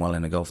 ever done well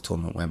in a golf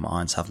tournament where my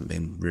irons haven't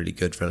been really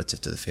good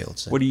relative to the field.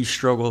 So. What do you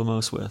struggle the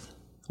most with?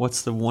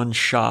 What's the one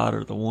shot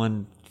or the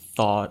one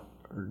thought?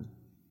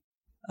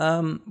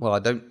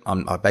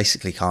 I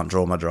basically can't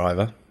draw my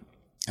driver.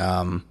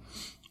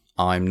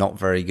 I'm not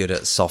very good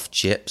at soft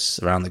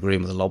chips around the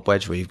green with a lob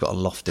wedge where you've got to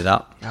loft it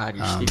up. God,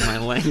 you're speaking my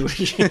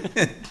language.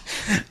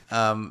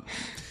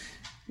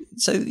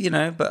 So,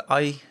 but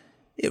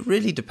it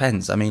really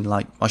depends. I mean,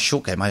 like my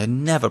short game, I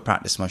never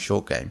practiced my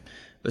short game,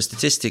 but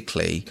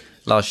statistically,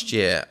 last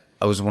year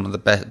I was one of the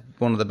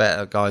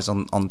better guys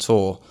on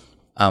tour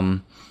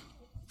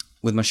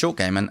with my short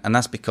game, and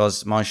that's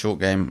because my short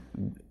game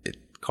it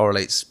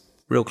correlates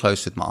real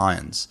close with my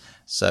irons.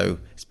 So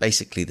it's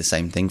basically the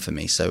same thing for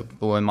me. So,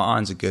 but when my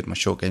irons are good, my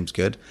short game's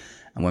good.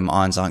 And when my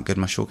irons aren't good,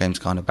 my short game's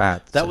kind of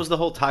bad. That was the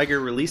whole Tiger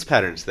release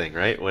patterns thing,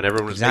 right? When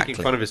everyone was making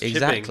fun of his chipping.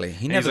 Exactly.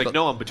 He's like,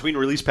 no, I'm between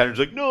release patterns.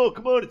 Like, no,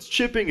 come on, it's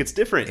chipping. It's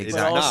different.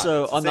 Exactly. But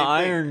also on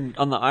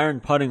the iron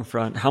putting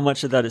front, how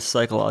much of that is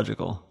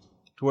psychological?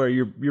 To where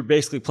you're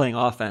basically playing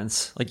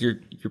offense. Like you're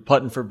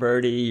putting for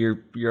birdie.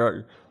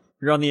 You're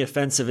on the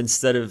offensive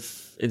instead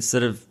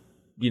of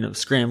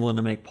scrambling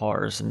to make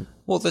pars. And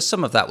well, there's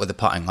some of that with the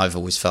putting. I've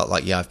always felt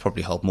like I've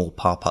probably held more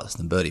par putts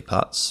than birdie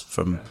putts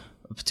from.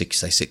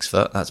 Particularly say 6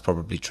 foot, that's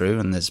probably true,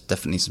 and there's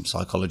definitely some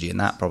psychology in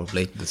that.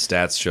 Probably the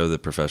stats show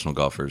that professional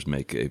golfers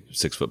make a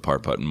 6 foot par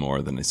putt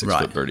more than a 6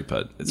 foot birdie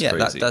putt. It's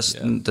crazy.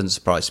 That doesn't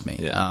surprise me.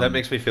 Yeah. That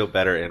makes me feel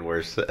better and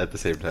worse at the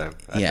same time.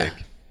 I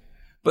think.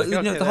 But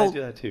like,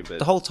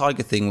 the whole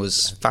Tiger thing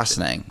was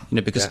fascinating.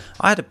 Because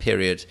I had a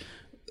period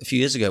a few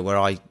years ago where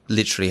I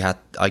literally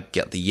I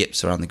get the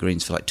yips around the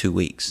greens for like 2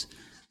 weeks,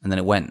 and then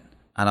it went,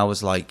 and I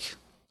was like,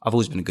 I've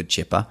always been a good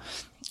chipper.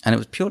 And it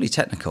was purely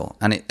technical,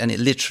 and it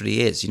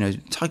literally is.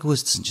 Tiger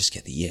Woods doesn't just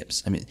get the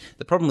yips. I mean,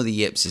 the problem with the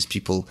yips is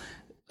people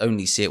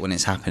only see it when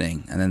it's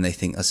happening, and then they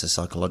think that's a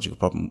psychological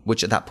problem,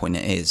 which at that point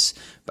it is.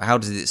 But how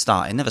did it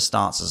start? It never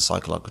starts as a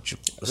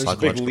psychological. There's a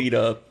big lead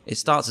up. It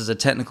starts as a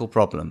technical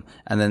problem,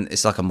 and then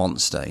it's like a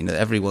monster.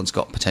 Everyone's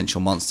got potential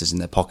monsters in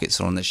their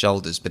pockets or on their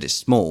shoulders, but it's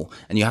small,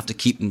 and you have to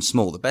keep them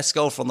small. The best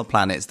golfer on the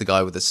planet is the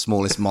guy with the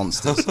smallest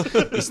monsters.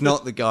 It's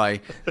not the guy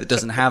that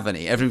doesn't have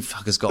any. Every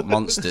fucker's got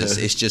monsters.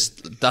 It's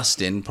just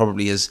Dustin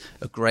probably has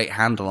a great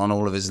handle on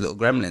all of his little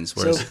gremlins,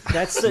 whereas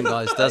some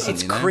guys doesn't.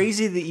 It's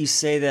crazy that you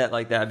say that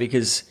like that,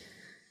 because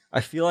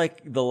I feel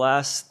like the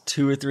last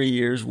 2 or 3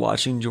 years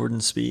watching Jordan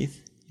Spieth,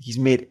 he's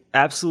made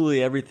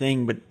absolutely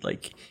everything, but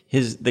like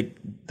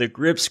the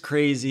grip's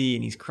crazy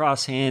and he's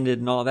cross-handed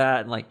and all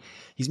that, and like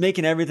he's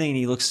making everything and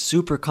he looks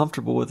super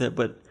comfortable with it,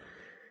 but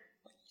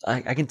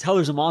I can tell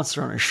there's a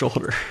monster on his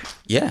shoulder.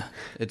 Yeah,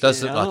 it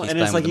does look like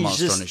he's playing with a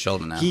monster on his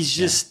shoulder now. He's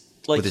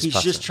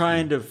just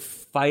trying to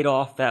fight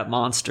off that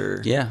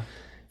monster. Yeah.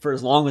 For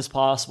as long as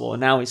possible,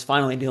 and now he's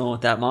finally dealing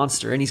with that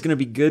monster, and he's going to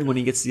be good when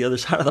he gets to the other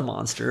side of the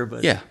monster.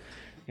 But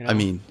I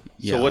mean,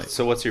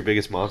 So what's your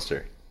biggest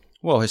monster?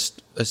 Well,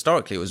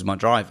 historically, it was my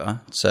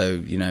driver.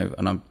 So,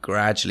 and I'm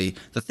gradually...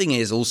 The thing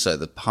is also,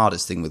 the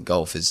hardest thing with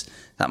golf is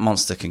that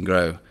monster can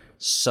grow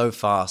so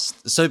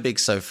fast, so big,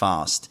 so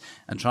fast.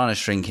 And trying to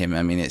shrink him,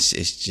 I mean, it's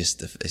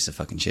a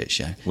fucking shit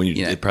show.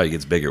 It probably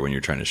gets bigger when you're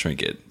trying to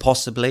shrink it.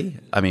 Possibly.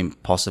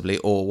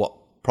 Or what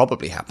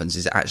probably happens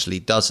is it actually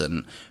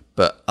doesn't,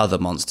 but other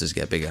monsters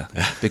get bigger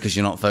because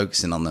you're not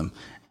focusing on them.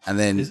 And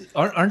then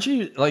aren't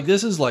you like,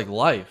 this is like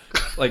life?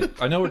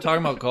 Like, I know we're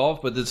talking about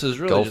golf, but this is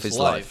really golf just is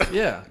life.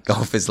 Yeah,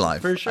 golf is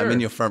life. For sure. I'm in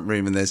your front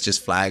room and there's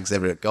just flags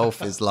everywhere.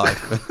 Golf is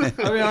life.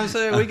 I mean, I'm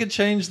saying we could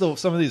change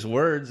some of these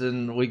words,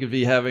 and we could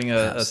be having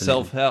a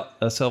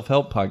self-help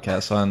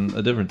podcast on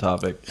a different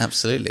topic.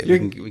 Absolutely,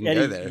 we can Eddie,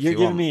 go there. You're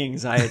giving me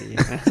anxiety.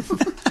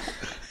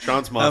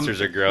 Sean's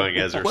monsters are growing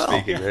as we're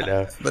speaking right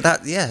now. But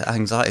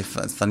anxiety.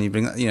 It's funny you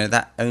bring that.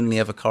 That only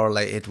ever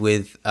correlated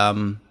with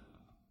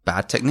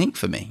bad technique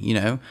for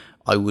me.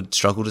 I would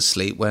struggle to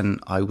sleep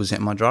when I was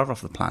hitting my driver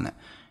off the planet.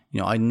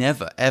 I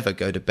never ever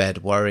go to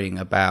bed worrying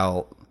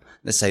about.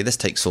 Let's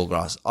take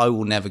Sawgrass. I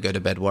will never go to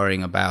bed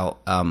worrying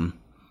about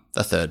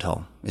the third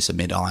hole. It's a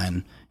mid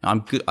iron. I'm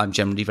good. I'm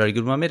generally very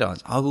good with my mid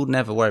irons. I will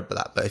never worry about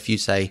that. But if you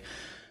say,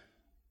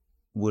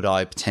 would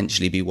I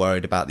potentially be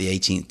worried about the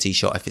 18th tee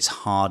shot if it's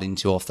hard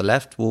into off the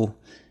left? Well,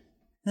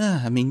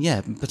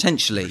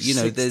 potentially.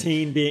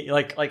 16 being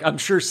like I'm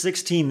sure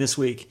 16 this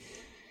week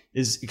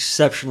is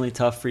exceptionally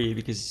tough for you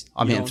because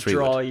you don't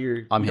draw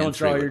your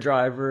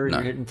driver,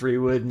 you're hitting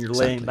 3-wood, and you're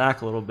laying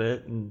back a little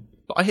bit.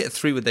 But I hit a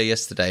 3-wood there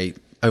yesterday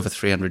over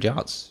 300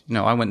 yards.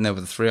 I went there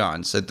with a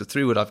 3-iron. So the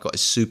 3-wood I've got is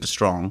super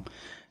strong.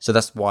 So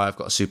that's why I've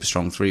got a super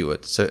strong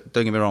 3-wood. So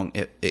don't get me wrong,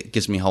 it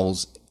gives me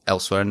holes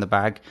elsewhere in the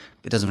bag.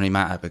 It doesn't really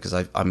matter because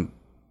I'm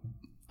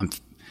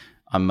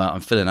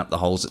filling up the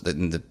holes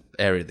in the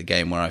area of the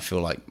game where I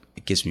feel like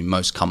it gives me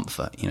most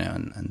comfort,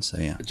 and so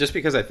yeah. Just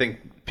because I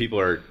think people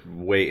are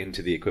way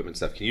into the equipment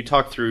stuff, can you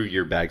talk through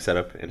your bag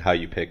setup and how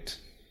you picked?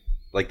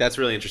 Like, that's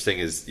really interesting.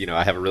 Is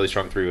I have a really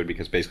strong 3-wood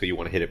because basically you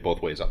want to hit it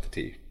both ways off the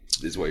tee.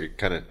 Is what you're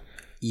kind of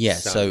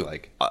so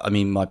like. I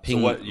mean, my ping.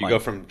 So what you go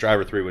from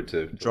driver 3-wood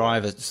to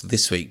driver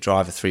this week?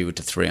 Driver 3-wood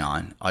to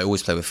 3-iron. I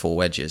always play with 4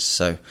 wedges,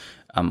 so.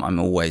 I'm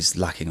always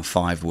lacking a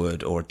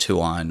 5-wood or a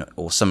 2-iron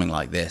or something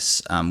like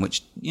this,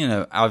 which,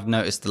 I've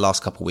noticed the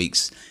last couple of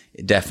weeks,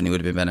 it definitely would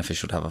have been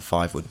beneficial to have a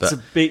 5-wood. But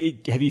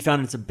have you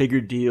found it's a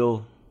bigger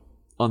deal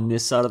on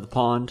this side of the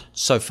pond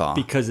so far.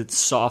 because it's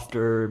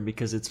softer,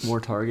 because it's more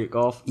target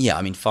golf? Yeah,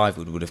 I mean, 5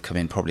 would have come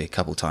in probably a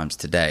couple times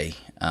today.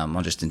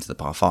 I'm just into the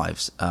par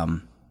 5s.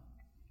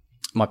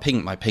 My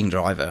ping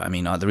driver, I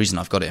mean, the reason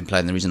I've got it in play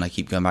and the reason I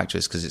keep going back to it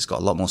is because it's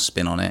got a lot more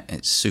spin on it.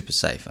 It's super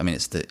safe. I mean,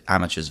 it's the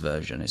amateurs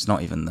version. It's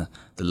not even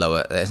the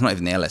lower, it's not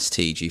even the LST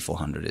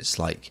G400. It's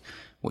like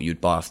what you'd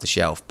buy off the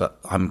shelf, but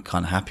I'm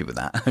kind of happy with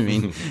that. I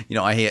mean,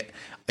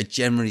 I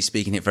generally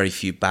speaking hit very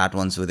few bad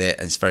ones with it,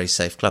 and it's a very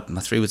safe club.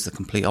 My 3-wood's the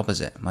complete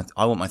opposite.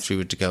 I want my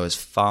 3-wood to go as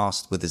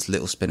fast with as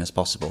little spin as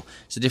possible.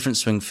 It's a different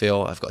swing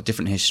feel. I've got a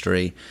different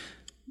history.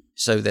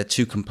 So they're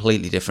two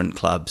completely different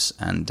clubs,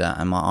 and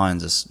my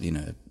irons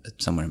are,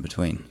 somewhere in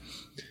between.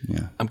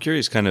 Yeah. I'm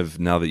curious, kind of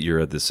now that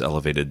you're at this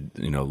elevated,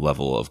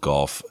 level of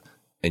golf,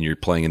 and you're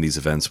playing in these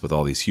events with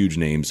all these huge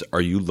names,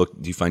 do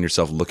you find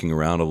yourself looking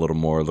around a little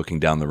more, looking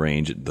down the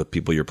range at the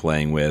people you're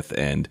playing with,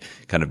 and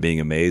kind of being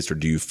amazed, or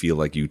do you feel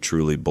like you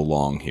truly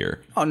belong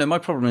here? Oh no, my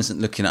problem isn't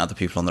looking at other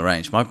people on the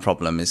range. My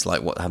problem is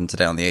like what happened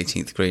today on the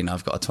 18th green.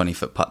 I've got a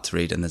 20-foot putt to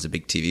read, and there's a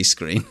big TV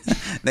screen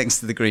next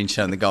to the green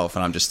showing the golf,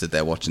 and I'm just stood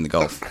there watching the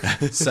golf.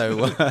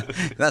 So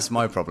that's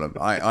my problem.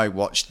 I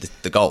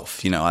watched the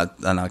golf, and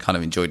I kind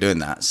of enjoy doing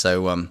that.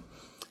 So.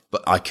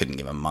 But I couldn't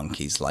give a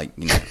monkey's.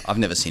 I've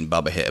never seen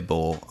Bubba hit a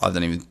ball. I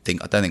don't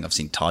think I've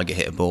seen Tiger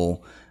hit a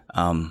ball.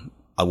 I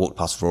walked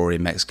past Rory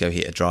in Mexico. He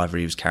hit a driver.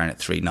 He was carrying it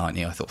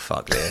 390. I thought,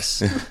 fuck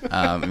this.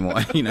 I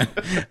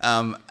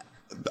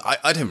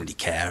don't really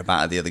care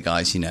about the other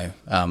guys.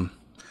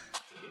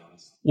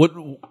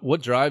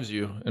 What drives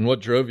you, and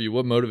what drove you?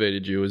 What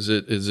motivated you? Is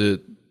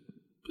it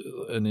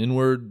an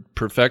inward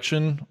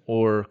perfection,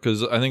 or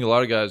because I think a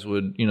lot of guys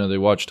would, they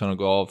watch a ton of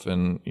golf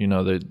and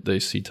they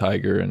see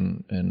Tiger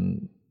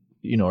and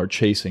are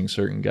chasing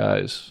certain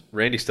guys.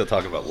 Randy's still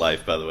talking about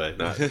life, by the way.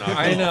 Not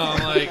I know.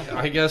 I'm like,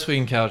 I guess we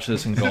can couch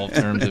this in golf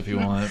terms if you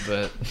want,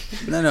 but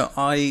no.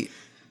 I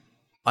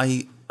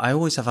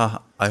always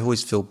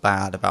feel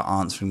bad about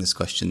answering this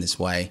question this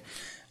way,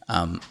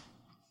 and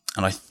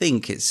I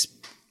think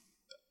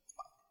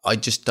I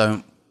just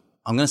don't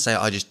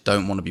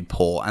want to be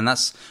poor, and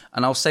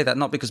I'll say that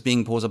not because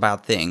being poor is a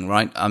bad thing,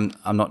 right? I'm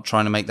not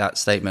trying to make that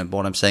statement, but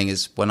what I'm saying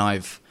is when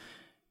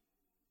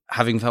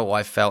having felt what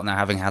I've felt now,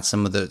 having had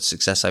some of the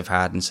success I've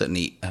had, and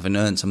certainly having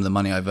earned some of the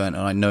money I've earned,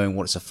 and I knowing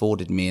what it's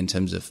afforded me in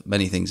terms of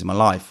many things in my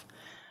life,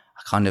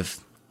 I kind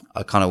of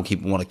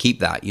want to keep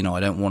that. I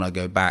don't want to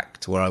go back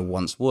to where I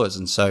once was,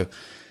 and so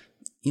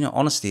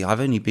honestly, I've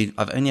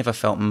only ever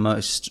felt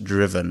most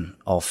driven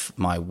off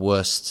my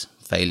worst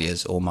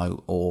failures or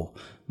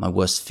my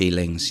worst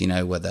feelings.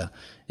 Whether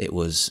it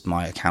was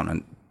my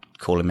accountant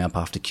calling me up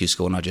after Q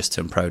School and I just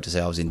turned pro to say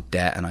I was in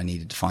debt and I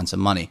needed to find some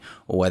money,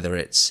 or whether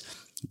it's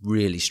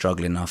really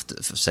struggling enough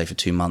for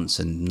 2 months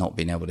and not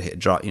being able to hit a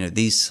drive,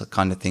 these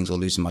kind of things, or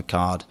losing my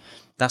card.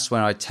 That's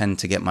where I tend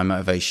to get my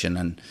motivation,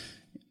 and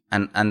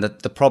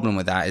the problem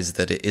with that is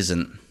that it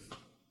isn't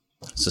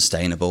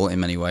sustainable in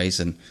many ways.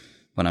 And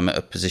when I'm at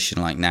a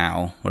position like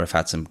now where I've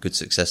had some good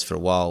success for a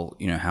while,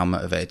 how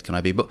motivated can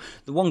I be? But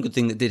the one good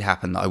thing that did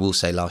happen that I will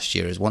say last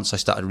year is once I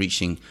started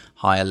reaching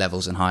higher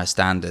levels and higher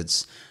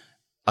standards,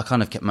 I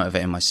kind of kept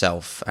motivating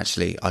myself.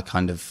 Actually,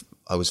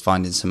 I was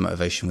finding some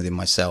motivation within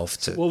myself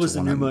to. What was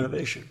the new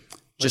motivation?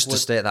 Just to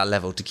stay at that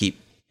level, to keep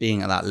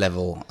being at that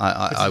level.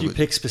 Did you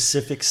pick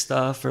specific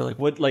stuff, or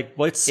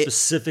what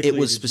specifically? It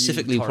was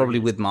specifically probably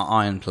with my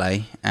iron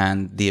play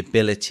and the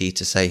ability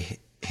to say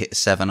hit a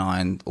 7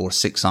 iron or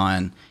 6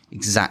 iron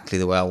exactly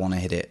the way I want to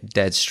hit it,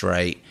 dead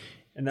straight.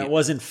 And that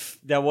wasn't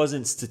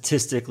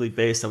statistically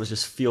based. That was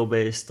just feel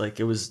based. Like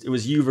it was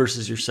you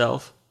versus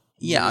yourself.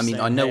 Yeah, I mean,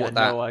 I know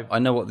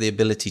what the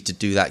ability to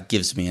do that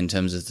gives me in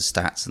terms of the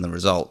stats and the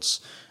results.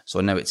 So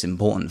I know it's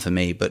important for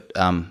me, but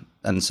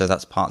and so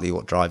that's partly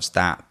what drives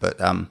that.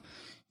 But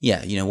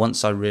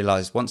once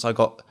I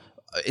got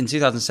in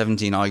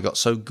 2017, I got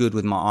so good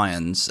with my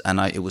irons,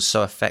 and it was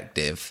so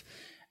effective,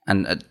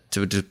 and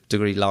to a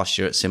degree last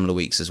year at similar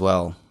weeks as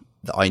well.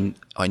 That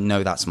I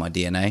know that's my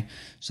DNA,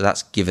 so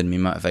that's given me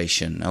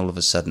motivation. All of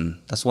a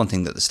sudden, that's one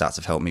thing that the stats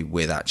have helped me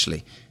with.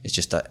 Actually, it's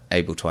just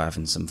able to have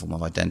in some form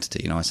of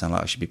identity. I sound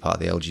like I should be part of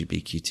the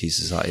LGBTQ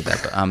society there,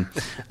 but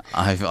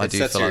I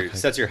do feel like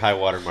sets your high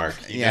water mark.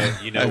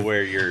 You know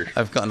where you're.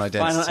 I've got an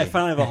identity. I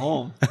finally have a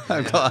home.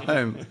 I've got a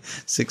home.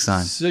 6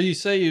 iron. So you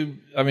say you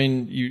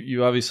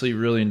obviously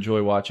really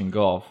enjoy watching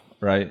golf,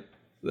 right?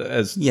 On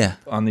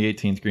the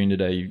 18th green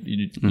today,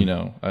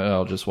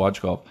 I'll just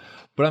watch golf.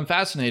 But I'm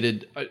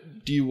fascinated.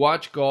 Do you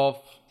watch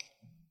golf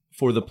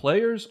for the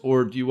players,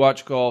 or do you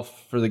watch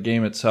golf for the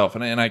game itself?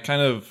 And I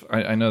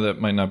know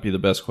that might not be the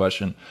best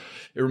question.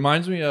 It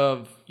reminds me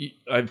of,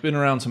 I've been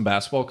around some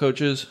basketball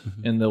coaches,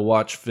 and they'll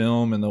watch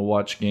film and they'll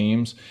watch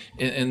games,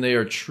 and they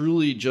are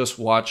truly just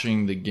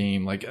watching the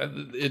game. Like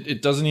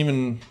it doesn't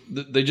even,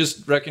 they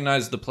just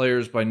recognize the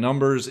players by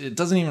numbers. It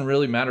doesn't even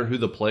really matter who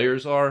the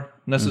players are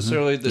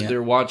necessarily, that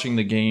they're watching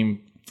the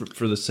game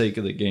for the sake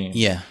of the game.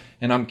 Yeah.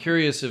 And I'm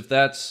curious if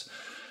that's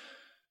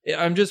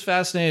I'm just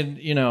fascinated,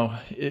 you're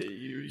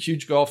a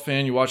huge golf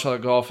fan, you watch a lot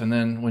of golf, and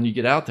then when you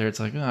get out there, it's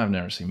like, I've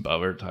never seen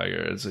Bubba or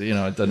Tiger. It's, it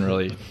doesn't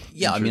really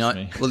interest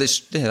me. Well,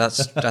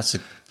 that's a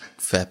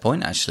fair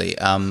point, actually.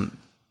 I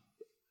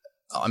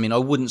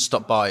wouldn't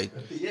stop by,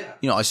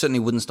 I certainly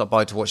wouldn't stop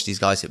by to watch these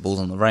guys hit balls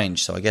on the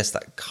range. So I guess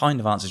that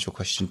kind of answers your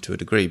question to a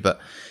degree. But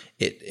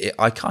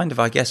I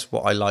guess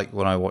what I like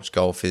when I watch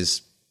golf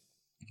is,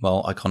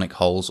 well, iconic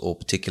holes or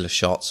particular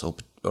shots or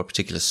a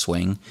particular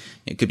swing.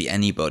 It could be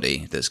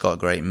anybody that's got a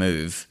great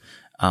move.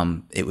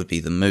 It would be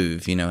the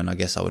move, and I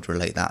guess I would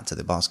relate that to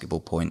the basketball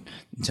point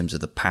in terms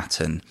of the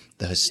pattern,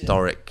 the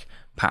historic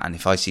pattern.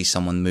 If I see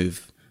someone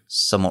move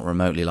somewhat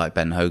remotely like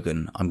Ben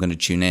Hogan, I'm going to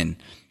tune in.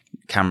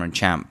 Cameron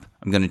Champ,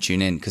 I'm going to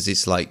tune in because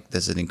it's like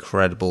there's an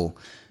incredible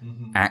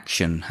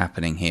action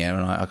happening here,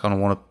 and I kind of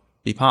want to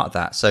be part of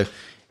that. So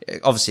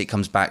obviously it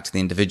comes back to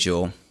the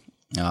individual,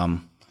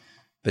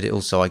 but it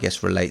also, I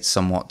guess, relates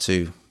somewhat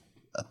to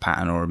a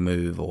pattern or a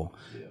move or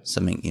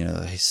something,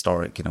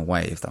 historic in a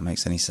way, if that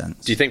makes any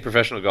sense. Do you think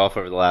professional golf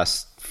over the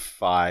last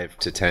 5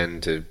 to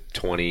 10 to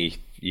 20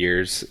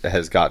 years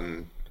has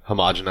gotten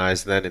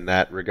homogenized then in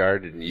that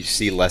regard, and you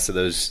see less of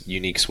those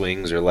unique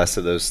swings or less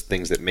of those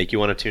things that make you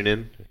want to tune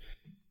in?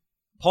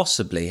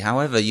 Possibly.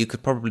 However, you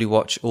could probably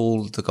watch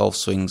all the golf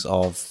swings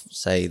of,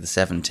 say, the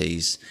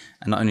 70s,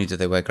 and not only do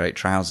they wear great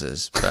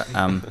trousers, but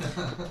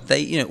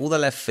they, all their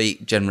left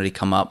feet generally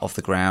come up off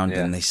the ground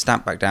and they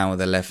stamp back down with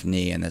their left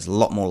knee, and there's a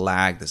lot more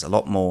lag, there's a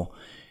lot more,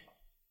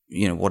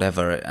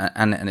 whatever,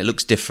 and it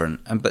looks different.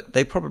 But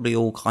they probably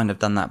all kind of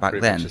done that back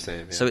then. The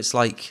same, So it's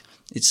like,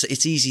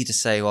 it's easy to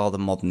say, well, the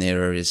modern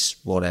era is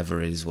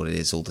whatever it is, what it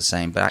is, all the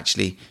same. But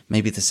actually,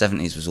 maybe the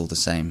 70s was all the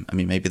same. I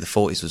mean, maybe the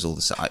 40s was all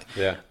the same.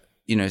 Yeah.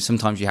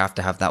 Sometimes you have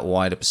to have that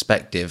wider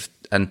perspective,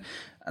 and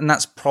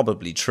that's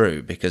probably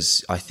true,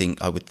 because I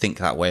would think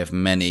that way of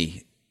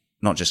many,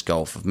 not just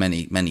golf, of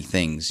many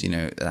things,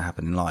 that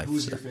happen in life. Who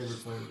was your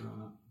favorite player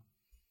growing up?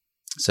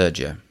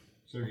 Sergio.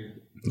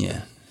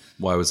 Yeah.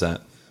 Why was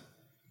that?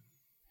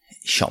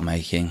 Shot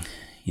making,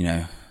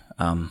 pure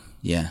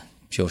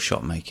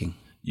shot making.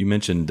 You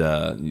mentioned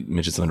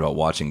something about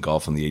watching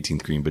golf on the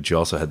 18th green, but you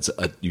also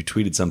you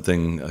tweeted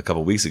something a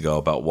couple weeks ago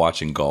about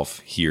watching golf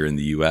here in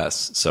the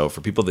U.S. So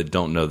for people that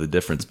don't know the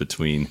difference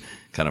between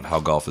kind of how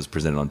golf is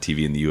presented on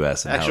TV in the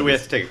U.S. and actually, we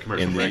have to take a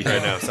commercial break right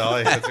now,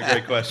 Sally. That's a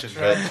great question.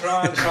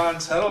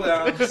 Tron, settle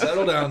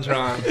down,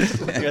 Tron.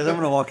 Guys, I'm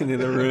going to walk into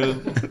the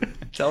room.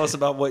 Tell us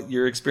about what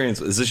your experience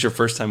was. Is this your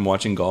first time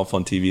watching golf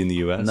on TV in the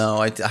U.S.?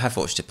 No, I have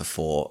watched it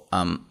before.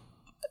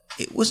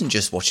 It wasn't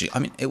just watching. I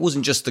mean, it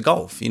wasn't just the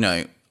golf.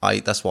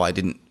 That's why I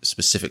didn't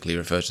specifically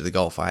refer to the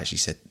golf. I actually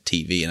said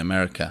TV in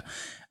America.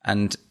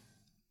 And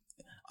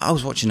I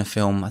was watching a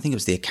film, I think it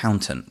was The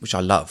Accountant, which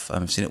I love.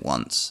 I've seen it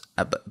once.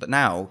 But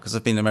now, because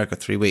I've been in America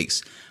 3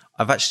 weeks,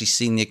 I've actually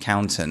seen The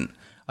Accountant,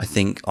 I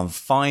think, on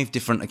 5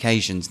 different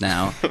occasions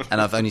now,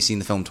 and I've only seen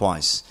the film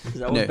twice. Is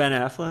that with Ben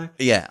Affleck?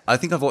 Yeah, I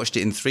think I've watched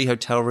it in 3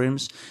 hotel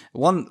rooms.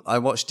 One, I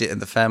watched it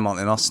at the Fairmont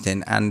in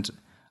Austin, and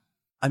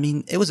I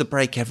mean, it was a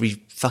break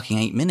every fucking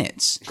 8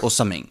 minutes or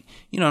something.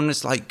 I'm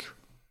just like,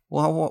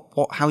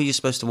 well, how are you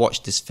supposed to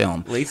watch this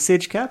film? Late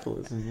stage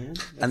capitalism,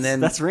 man.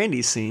 That's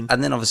Randy's scene.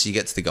 And then obviously you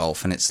get to the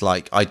golf, and it's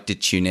like, I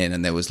did tune in,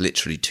 and there was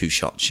literally 2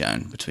 shots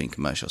shown between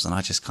commercials, and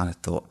I just kind of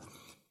thought,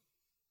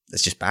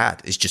 it's just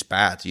bad. It's just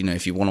bad.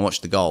 If you want to watch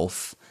the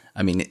golf,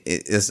 I mean,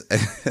 it is.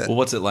 Well,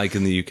 what's it like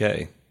in the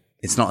UK?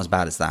 It's not as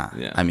bad as that.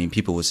 Yeah. I mean,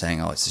 people were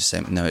saying, oh, it's the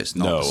same. No, it's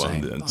not the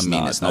same.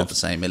 It's not the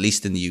same. At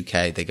least in the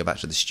UK, they go back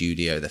to the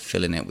studio, they're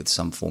filling it with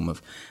some form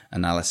of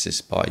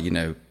analysis by,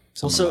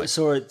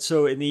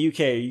 So in the UK,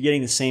 are you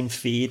getting the same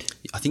feed?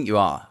 I think you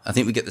are. I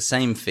think we get the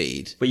same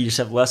feed. But you just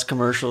have less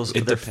commercials,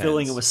 but they're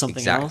filling it with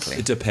something else?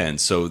 It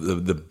depends. So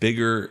the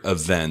bigger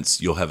events,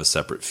 you'll have a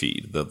separate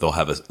feed. They'll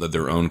have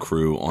their own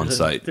crew on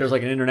site. There's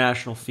like an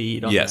international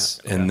feed on yes.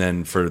 that. And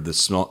then for the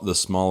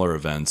smaller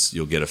events,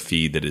 you'll get a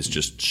feed that is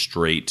just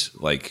straight,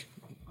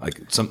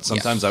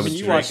 sometimes I would...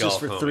 You watched this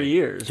for 3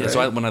 years, Yeah, right?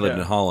 so when I lived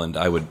in Holland,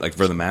 I would,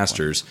 for the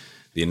Masters,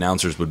 the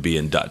announcers would be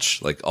in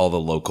Dutch. All the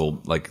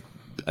local,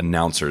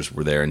 announcers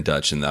were there in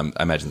Dutch, and I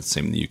imagine it's the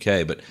same in the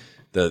UK. But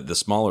the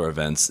smaller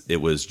events, it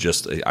was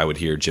just I would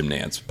hear Jim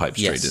Nance pipe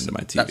straight into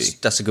my TV.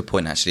 That's a good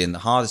point, actually. And the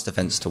hardest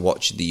events to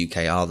watch in the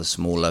UK are the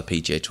smaller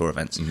PGA Tour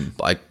events. Mm-hmm.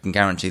 But I can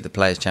guarantee the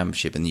Players'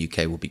 Championship in the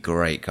UK will be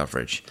great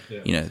coverage.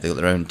 Yeah. They've got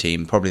their own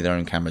team, probably their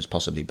own cameras,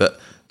 possibly. But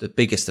the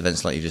biggest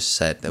events, like you just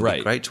said, they'll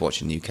be great to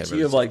watch in the UK. So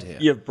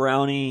you have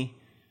Brownie,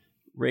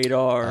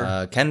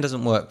 Radar. Ken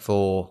doesn't work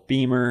for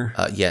Beamer.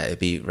 It'd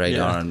be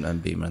Radar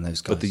and Beamer and those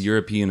guys. But the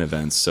European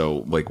events, so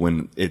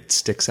when it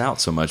sticks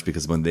out so much,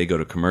 because when they go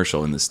to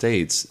commercial in the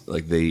States,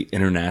 the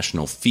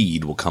international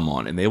feed will come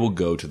on, and they will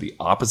go to the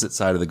opposite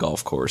side of the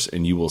golf course,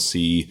 and you will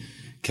see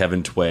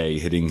Kevin Tway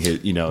hitting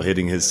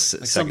his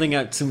something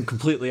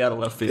completely out of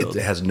left field.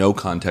 It has no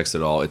context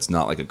at all. It's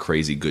not like a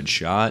crazy good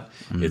shot.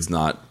 Mm-hmm. It's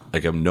not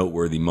like a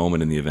noteworthy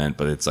moment in the event,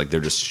 but it's like they're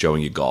just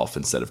showing you golf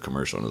instead of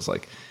commercial, and it's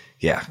like,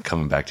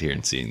 coming back to here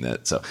and seeing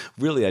that. So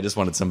really, I just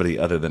wanted somebody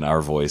other than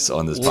our voice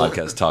on this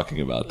podcast talking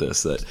about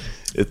this. That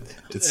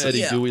it's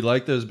Eddie, do we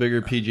like those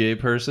bigger PGA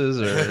purses,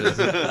 or is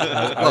it,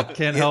 I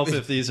can't help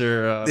if these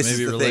are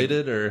maybe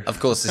related? Or of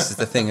course, this is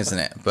the thing, isn't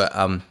it? But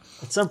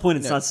at some point,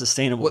 it's not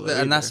sustainable. Well,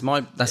 and that's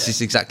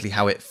just exactly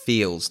how it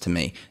feels to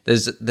me.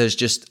 There's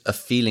just a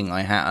feeling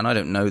I have, and I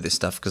don't know this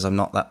stuff because I'm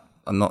not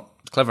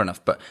clever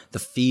enough. But the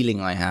feeling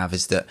I have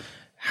is that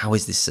how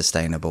is this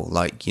sustainable?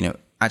 Like,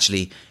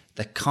 actually,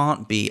 there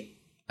can't be.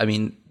 I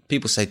mean,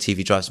 people say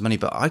TV drives money,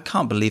 but I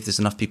can't believe there's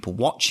enough people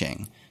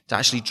watching to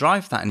actually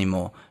drive that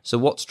anymore. So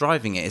what's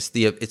driving it? It's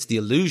the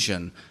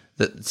illusion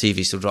that the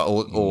TV still drives,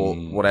 or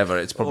whatever.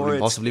 It's probably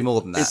possibly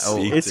more than that.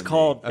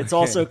 It's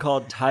also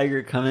called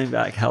Tiger coming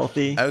back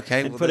healthy.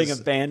 Okay, and putting a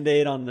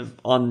Band-Aid on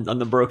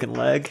the broken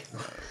leg,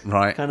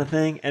 right? Kind of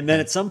thing. And then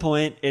at some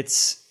point,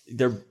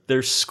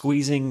 they're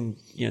squeezing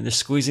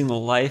the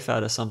life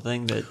out of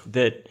something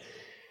that.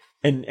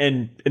 And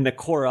the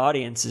core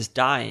audience is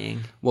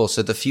dying. Well,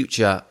 so the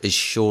future is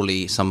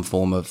surely some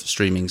form of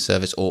streaming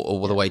service,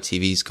 or the way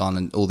TV's gone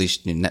and all these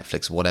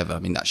Netflix or whatever. I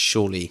mean, that's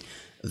surely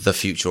the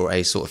future, or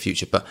a sort of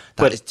future. But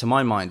that is, to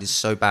my mind, is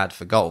so bad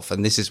for golf.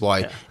 And this is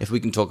why, if we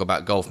can talk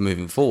about golf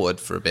moving forward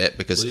for a bit,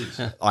 because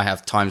I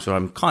have times where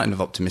I'm kind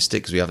of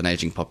optimistic because we have an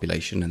aging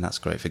population and that's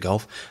great for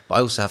golf. But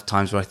I also have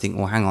times where I think,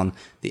 well, hang on,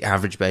 the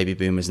average baby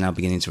boomer is now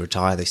beginning to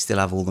retire. They still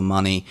have all the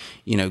money.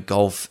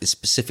 Golf is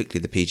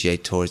specifically the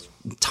PGA Tour is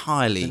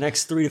entirely... The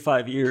next 3 to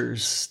 5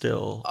 years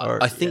still.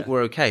 I think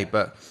we're okay,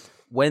 but...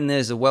 when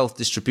there's a wealth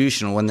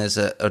distribution, or when there's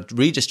a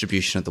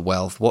redistribution of the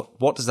wealth,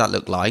 what does that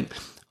look like?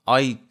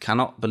 I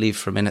cannot believe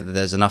for a minute that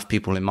there's enough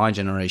people in my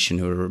generation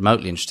who are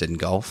remotely interested in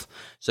golf.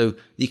 So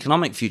the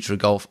economic future of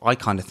golf, I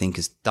kind of think,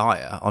 is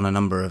dire on a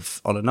number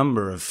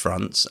of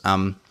fronts.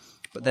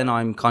 But then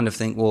I'm kind of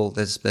think, well,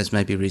 there's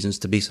maybe reasons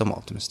to be somewhat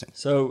optimistic.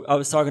 So I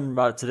was talking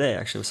about it today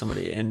actually with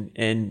somebody,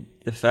 and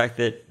the fact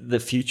that the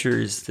future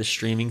is the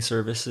streaming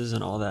services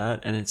and all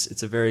that, and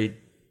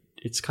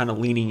it's kind of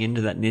leaning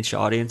into that niche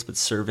audience, but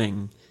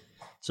serving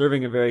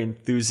a very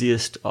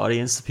enthusiast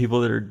audience, the people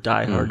that are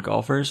diehard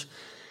golfers.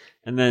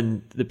 And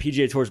then the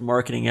PGA Tour's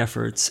marketing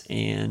efforts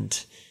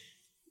and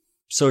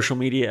social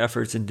media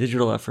efforts and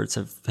digital efforts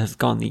have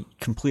gone the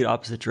complete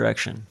opposite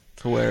direction.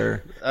 To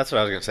where that's what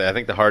I was going to say. I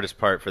think the hardest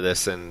part for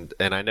this, and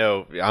I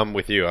know I'm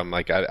with you. I'm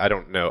like, I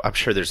don't know. I'm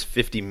sure there's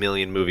 50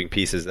 million moving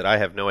pieces that I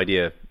have no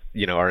idea,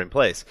 are in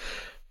place.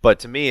 But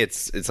to me,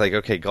 it's like,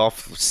 okay,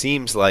 golf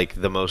seems like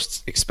the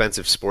most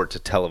expensive sport to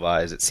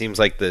televise. It seems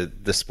like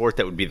the sport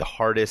that would be the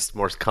hardest,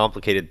 most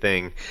complicated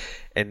thing.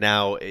 And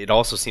now it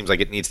also seems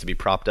like it needs to be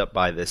propped up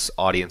by this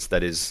audience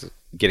that is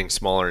getting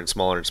smaller and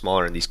smaller and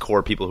smaller, and these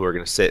core people who are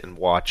going to sit and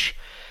watch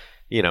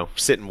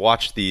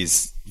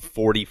these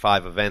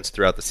 45 events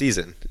throughout the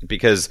season.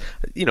 Because,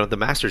 the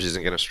Masters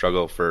isn't going to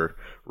struggle for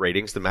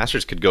ratings. The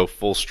Masters could go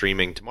full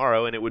streaming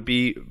tomorrow, and it would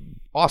be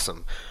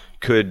awesome.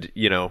 Could,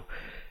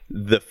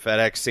 the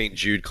FedEx St.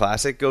 Jude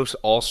Classic goes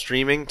all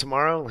streaming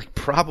tomorrow? Like,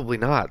 probably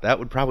not. That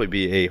would probably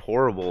be a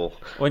horrible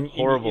thing.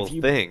 If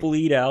you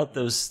bleed out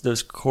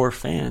those core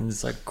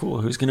fans, like, cool,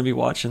 who's going to be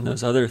watching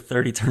those other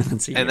 30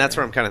 tournaments a year? And that's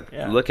where I'm kind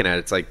of looking at it.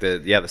 It's like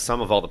the sum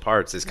of all the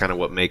parts is kind of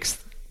what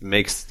makes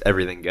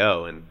everything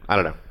go. And I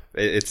don't know.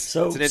 It's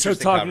an interesting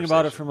talking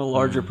about it from a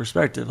larger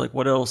perspective, like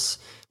what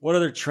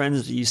other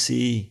trends do you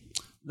see?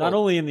 Not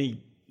only in the...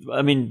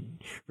 I mean,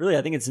 really,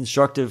 I think it's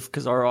instructive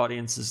because our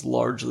audience is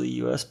largely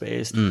US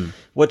based.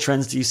 What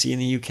trends do you see in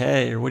the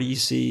UK, or what do you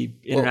see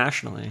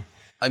internationally? Well,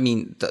 I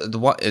mean,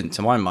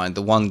 to my mind,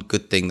 the one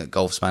good thing that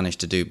golf's managed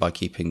to do by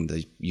keeping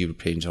the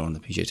European Tour and the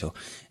PGA Tour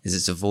is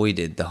it's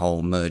avoided the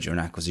whole merger and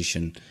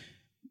acquisition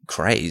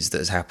craze that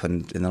has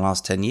happened in the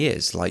last 10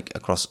 years, like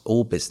across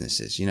all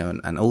businesses,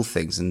 and all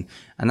things. And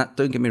that,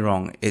 don't get me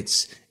wrong,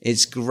 it's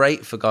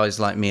great for guys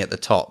like me at the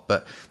top,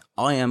 but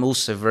I am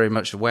also very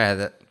much aware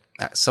that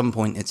at some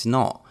point it's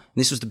not.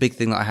 And this was the big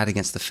thing that I had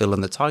against the Phil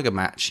and the Tiger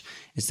match,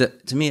 is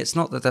that to me it's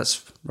not that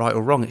that's right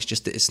or wrong, it's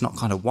just that it's not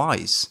kind of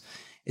wise.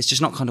 It's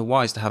just not kind of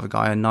wise to have a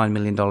guy earn $9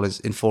 million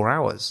in 4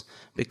 hours,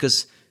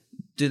 because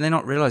do they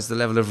not realize the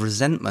level of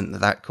resentment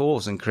that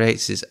causes and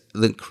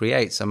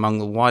creates among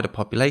the wider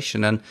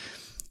population? And,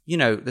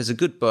 there's a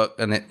good book,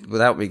 and it,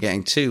 without me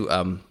getting too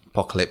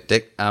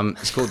apocalyptic,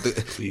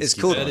 it's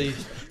called Eddie,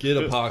 get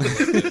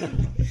apocalyptic.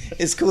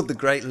 It's called The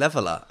Great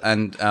Leveler,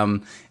 and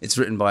it's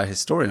written by a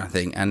historian, I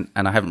think, and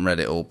I haven't read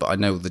it all, but I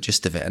know the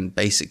gist of it. And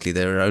basically,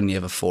 there are only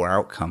ever 4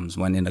 outcomes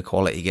when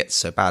inequality gets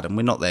so bad, and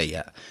we're not there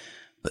yet.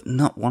 But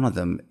not one of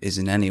them is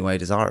in any way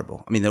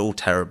desirable. I mean, they're all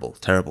terrible,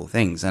 terrible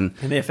things. And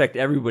they affect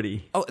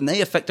everybody. Oh, and they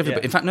affect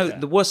everybody. Yeah. In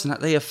fact, the worse than that,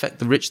 they affect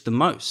the rich the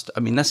most. I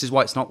mean, this is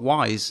why it's not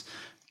wise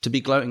to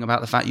be gloating about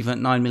the fact you've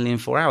earned $9 million in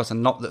 4 hours,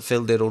 and not that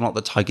Phil did or not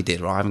that Tiger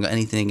did, or I haven't got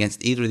anything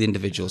against either of the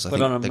individuals. I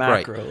think on a they're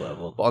macro great.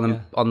 level. But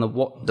on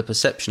the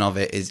perception of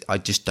it is, I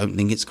just don't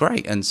think it's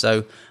great. And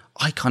so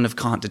I kind of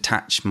can't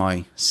detach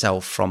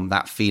myself from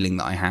that feeling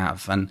that I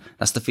have. And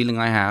that's the feeling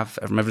I have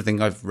from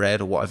everything I've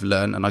read or what I've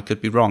learned, and I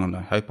could be wrong, and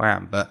I hope I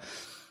am. But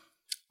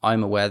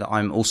I'm aware that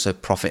I'm also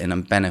profiting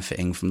and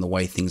benefiting from the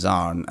way things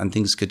are, and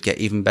things could get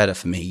even better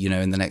for me,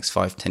 in the next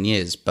 5-10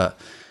 years. But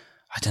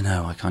I don't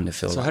know. I kind of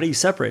feel. So how do you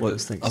separate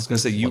those things? I was going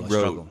to say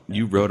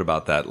you wrote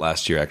about that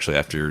last year, actually,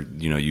 after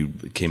you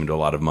came into a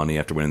lot of money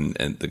after winning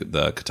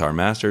the Qatar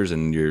Masters,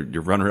 and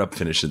your runner-up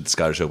finish at the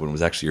Scottish Open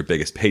was actually your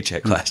biggest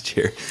paycheck last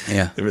year.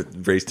 Yeah, the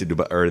race to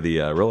Dubai, or the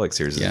Rolex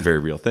Series is a very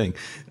real thing.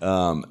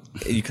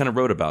 You kind of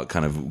wrote about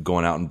kind of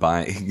going out and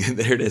buying.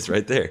 There it is,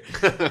 right there.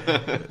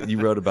 You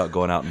wrote about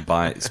going out and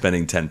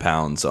spending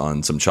 £10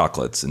 on some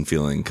chocolates and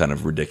feeling kind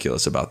of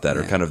ridiculous about that,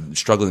 or kind of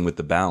struggling with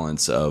the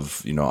balance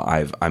of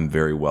I'm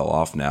very well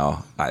off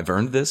now. I've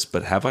earned this,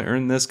 but have I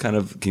earned this? Kind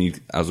of.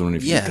 I was wondering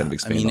if you could kind of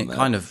expand on that. It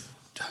kind of,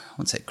 I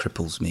wouldn't say it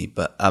cripples me,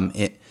 but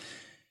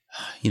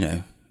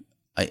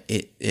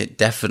it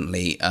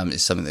definitely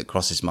is something that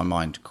crosses my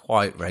mind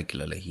quite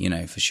regularly.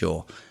 For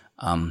sure.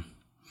 I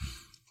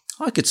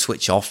could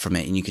switch off from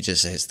it, and you could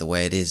just say it's the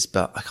way it is.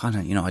 But I kind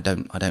of, I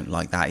don't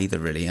like that either.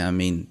 Really,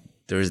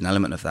 there is an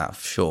element of that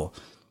for sure.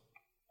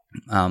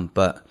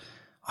 But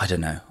I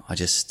don't know. How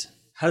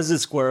does it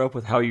square up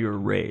with how you were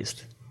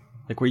raised?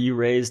 Like, were you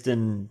raised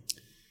in,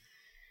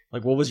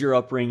 like, what was your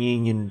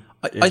upbringing? And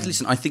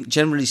listen, I think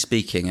generally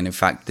speaking, and in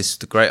fact, this is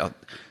the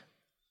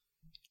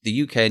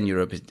UK and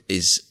Europe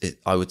is,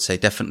 I would say,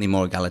 definitely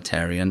more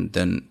egalitarian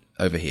than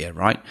over here,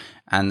 right?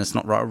 And that's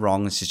not right or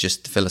wrong. This is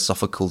just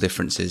philosophical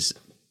differences,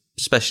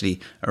 especially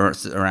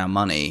around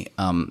money,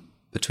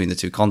 between the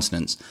two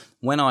continents.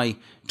 When I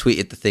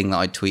tweeted the thing that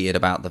I tweeted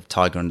about the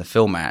Tiger and the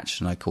Phil match,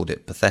 and I called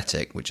it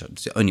pathetic, which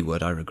is the only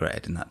word I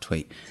regretted in that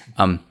tweet.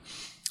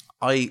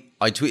 I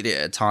tweeted it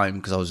at a time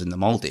because I was in the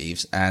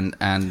Maldives, and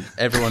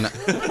everyone.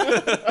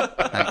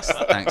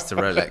 thanks to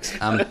Rolex.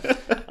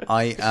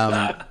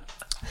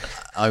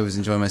 I was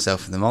enjoying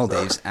myself in the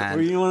Maldives, and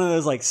were you one of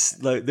those like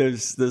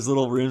those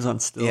little rooms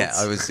on stilts? Yeah,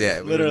 I was. Yeah,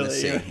 we were in the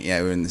sea.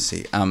 Yeah, we were in the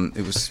sea.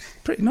 It was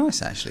pretty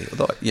nice actually.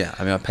 Although,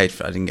 I paid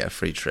for it. I didn't get a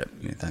free trip,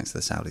 thanks to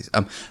the Saudis.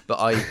 But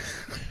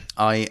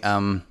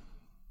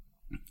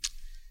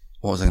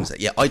what was I going to say?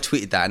 Yeah, I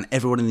tweeted that, and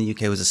everyone in the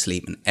UK was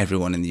asleep, and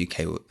everyone in the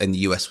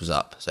US was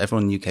up. So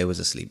everyone in the UK was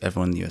asleep,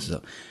 everyone in the US was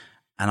up,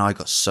 and I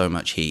got so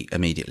much heat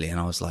immediately, and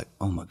I was like,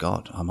 "Oh my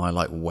god, am I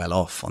like well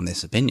off on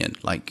this opinion?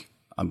 Like,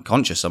 I'm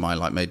conscious, am I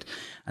like made?"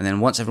 And then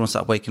once everyone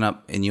started waking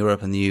up in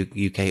Europe and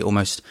the UK,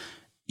 almost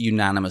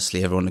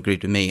unanimously, everyone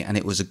agreed with me, and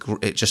it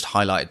just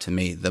highlighted to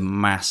me the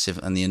massive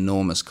and the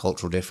enormous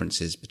cultural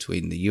differences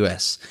between the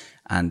US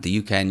and the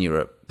UK and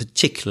Europe,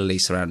 particularly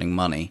surrounding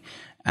money.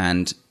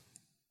 And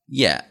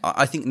yeah,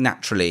 I think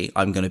naturally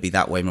I'm going to be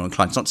that way more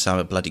inclined. It's not to say I'm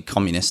a bloody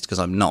communist, because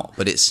I'm not,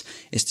 but it's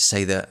to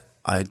say that,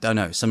 I don't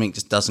know, something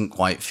just doesn't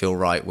quite feel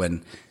right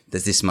when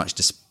there's this much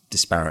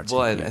disparity.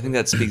 Well, I think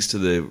that speaks to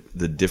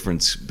the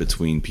difference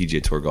between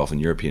PGA Tour golf and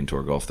European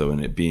Tour golf, though,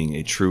 and it being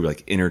a true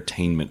like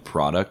entertainment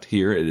product.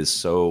 Here, it is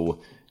so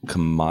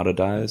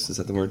commoditized. Is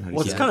that the word?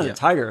 Well, it's kind of the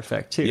Tiger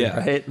effect too,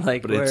 right?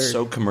 Like, but it's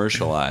so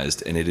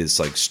commercialized, and it is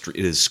like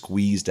it is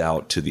squeezed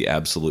out to the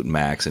absolute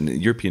max. And the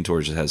European Tour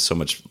just has so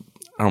much,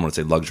 I don't want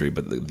to say luxury,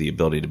 but the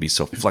ability to be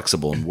so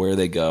flexible in where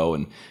they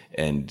go,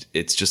 and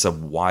it's just a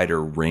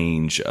wider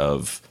range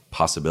of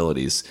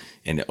possibilities.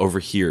 And over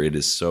here, it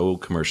is so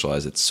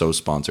commercialized, it's so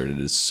sponsored, it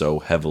is so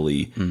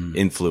heavily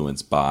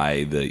influenced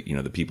by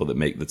the people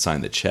that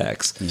sign the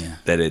checks.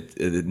 That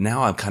it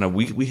now I'm kind of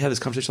we have this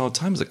conversation all the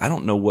time. It's like, I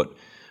don't know what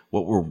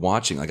we're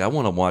watching. Like, I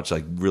want to watch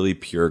like really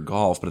pure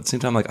golf, but at the same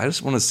time, like, I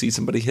just want to see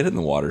somebody hit it in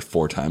the water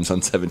 4 times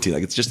on 17.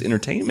 Like, it's just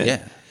entertainment.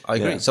 Yeah. I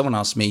agree. Someone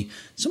asked me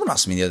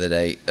the other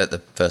day at the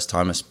first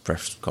timers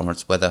press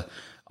conference whether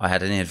I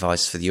had any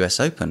advice for the US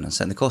Open and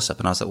setting the course up.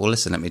 And I was like, well,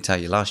 listen, let me tell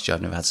you, last year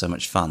I've never had so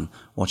much fun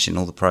watching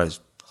all the pros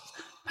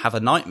have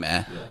a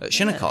nightmare at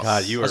Shinnecock.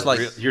 God,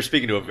 you're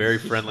speaking to a very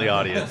friendly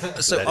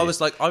audience. So Eddie. I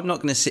was like, I'm not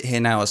going to sit here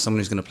now as someone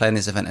who's going to play in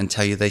this event and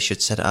tell you they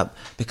should set it up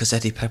because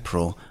Eddie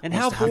Pepperell and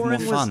wants to have more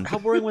fun. How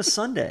boring was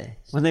Sunday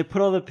when they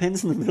put all the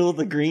pins in the middle of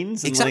the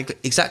greens? And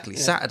exactly.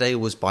 Yeah. Saturday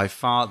was by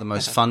far the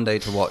most fun day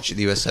to watch at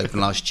the US Open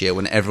last year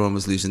when everyone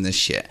was losing their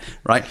shit,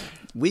 right?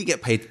 We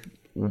get paid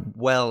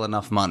well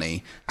enough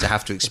money to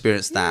have to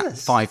experience that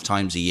 5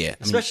 times a year.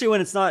 Especially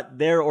when it's not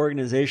their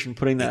organization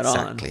putting that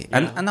on. Exactly.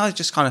 And I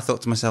just kind of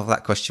thought to myself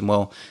that question,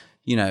 well,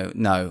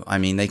 no, I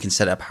mean, they can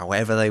set it up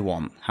however they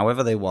want.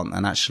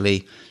 And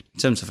actually, in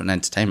terms of an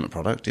entertainment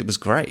product, it was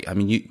great. I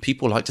mean,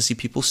 people like to see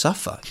people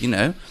suffer,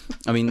 I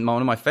mean,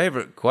 one of my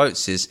favorite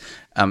quotes is,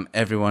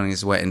 everyone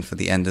is waiting for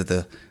the end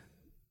of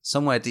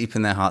somewhere deep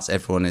in their hearts,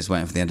 everyone is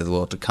waiting for the end of the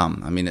world to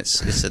come. I mean,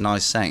 it's a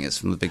nice saying. It's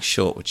from The Big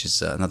Short, which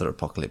is another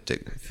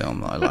apocalyptic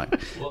film that I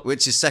like,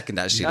 which is second,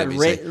 actually.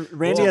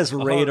 Randy has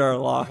radar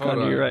lock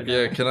on you right now.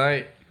 Yeah, can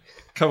I...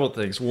 Couple of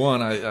things.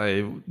 One,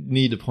 I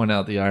need to point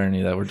out the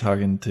irony that we're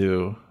talking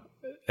to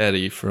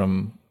Eddie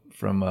from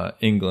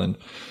England,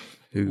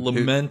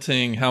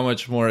 lamenting how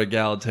much more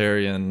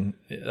egalitarian,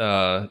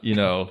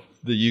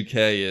 the UK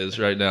is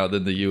right now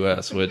than the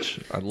US,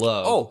 which I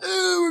love.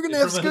 We're gonna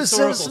have from a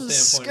historical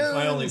standpoint. Is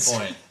my only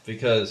point,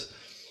 because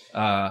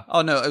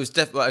Oh no, it was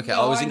definitely okay.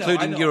 No, I was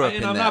including Europe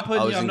in I'm there. not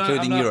putting I was I'm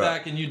including not Europe.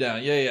 backing you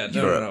down. Yeah.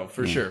 No,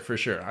 for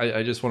sure.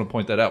 I just want to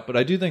point that out. But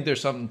I do think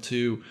there's something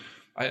to.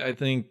 I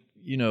think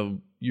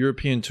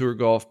European Tour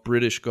golf,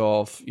 British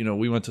golf.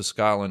 We went to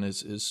Scotland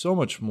is so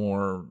much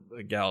more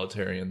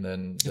egalitarian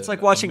than it's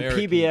like watching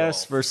American PBS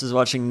golf. versus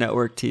watching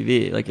network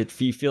TV. Like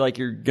if you feel like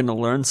you're going to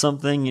learn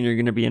something and you're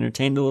going to be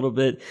entertained a little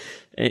bit,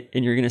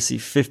 and you're going to see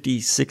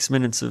 56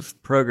 minutes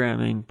of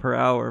programming per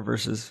hour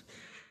versus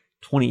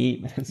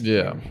 28 minutes.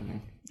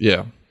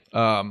 Yeah.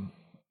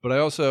 But I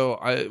also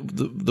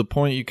the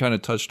point you kind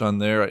of touched on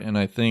there, and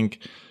I think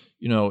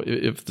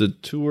if the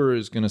tour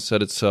is going to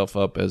set itself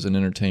up as an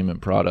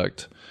entertainment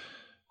product,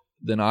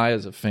 then I,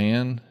 as a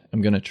fan,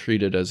 am going to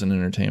treat it as an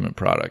entertainment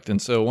product.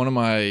 And so one of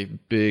my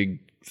big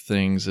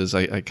things is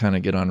I kind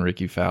of get on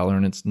Ricky Fowler,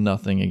 and it's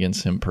nothing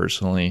against him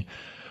personally,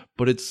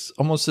 but it's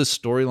almost this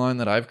storyline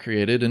that I've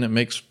created, and it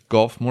makes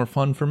golf more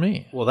fun for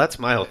me. Well, that's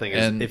my whole thing.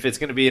 Is if it's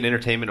going to be an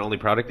entertainment-only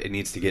product, it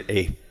needs to get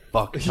a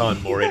fuck ton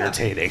more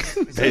entertaining.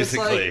 Basically, it's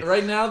like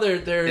right now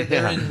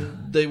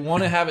they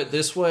want to have it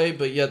this way,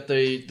 but yet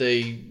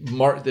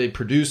they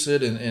produce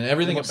it and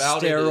everything about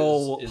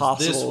sterile it is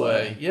possible this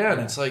way. Yeah,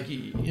 and it's like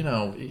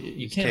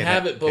you can't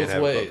have it both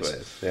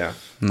ways. Yeah.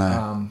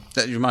 No,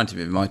 that reminded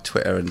me of my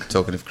Twitter. And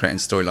talking of creating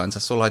storylines,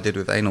 that's all I did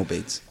with anal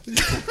beads.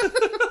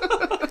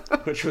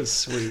 Which was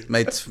sweet.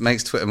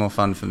 Makes Twitter more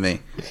fun for me.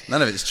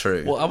 None of it's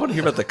true. Well, I want to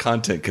hear about the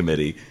content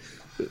committee.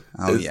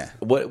 Oh yeah.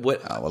 What?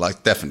 Oh, well, I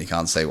definitely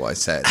can't say what I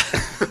said.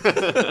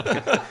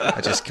 I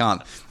just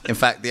can't. In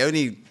fact, I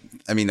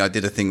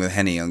did a thing with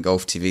Henny on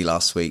Golf TV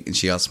last week, and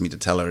she asked me to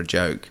tell her a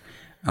joke,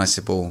 and I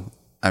said, "Well,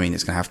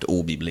 it's going to have to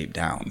all be bleeped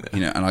out,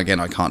 And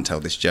again, I can't tell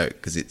this joke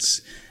because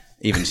it's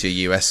even to a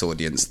US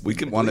audience. We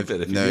can bleep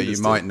it. If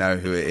you might know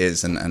who it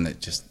is, and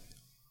it just,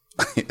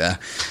 yeah.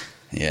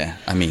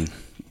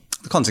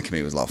 The content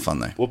committee was a lot of fun,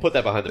 though. We'll put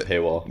that behind the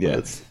paywall. Yeah.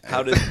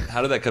 How did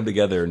that come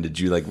together? And did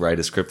you write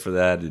a script for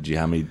that?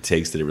 How many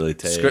takes did it really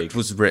take? Script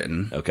was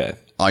written. Okay.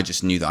 I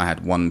just knew that I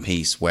had one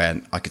piece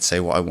where I could say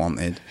what I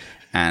wanted,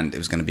 and it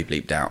was going to be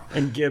bleeped out.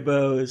 And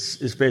Gibbo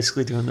is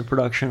basically doing the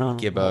production on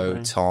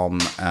Gibbo,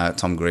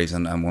 Tom Greaves,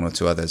 and one or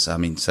two others.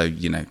 So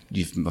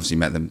you've obviously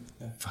met them.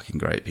 Fucking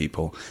great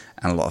people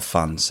and a lot of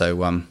fun.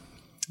 So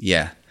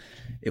yeah,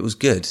 it was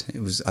good. It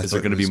was. Is there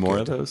going to be more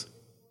of those?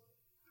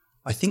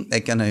 I think they're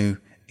going to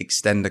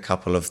extend a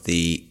couple of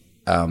the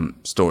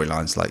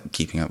storylines, like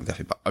Keeping Up with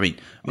Duffy. But I'm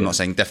not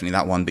saying definitely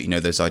that one, but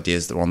those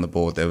ideas that were on the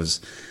board.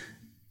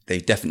 They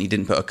definitely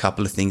didn't put a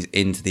couple of things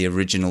into the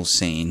original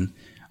scene.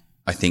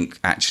 I think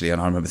actually,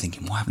 and I remember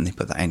thinking, why haven't they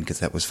put that in? Because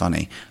that was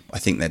funny. I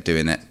think they're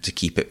doing it to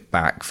keep it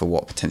back for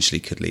what potentially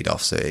could lead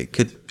off. So it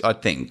could, I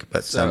think.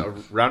 But a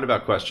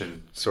roundabout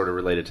question, sort of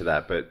related to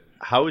that. But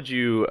how would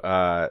you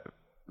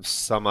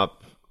sum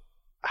up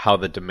how are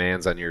the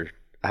demands on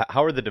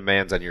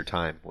your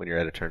time when you're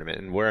at a tournament?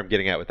 And where I'm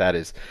getting at with that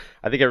is,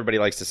 I think everybody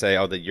likes to say,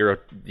 the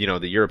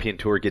European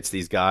Tour gets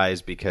these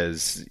guys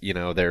because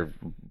they're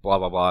blah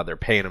blah blah, they're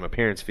paying them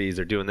appearance fees,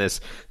 they're doing this.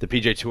 The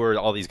PGA Tour,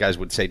 all these guys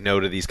would say no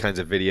to these kinds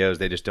of videos,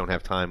 they just don't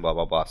have time, blah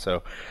blah blah.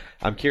 So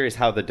I'm curious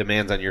how the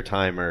demands on your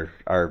time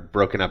are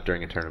broken up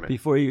during a tournament.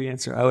 Before you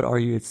answer, I would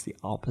argue it's the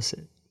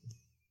opposite.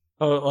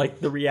 Oh,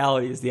 the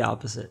reality is the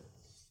opposite.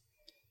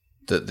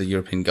 That the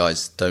European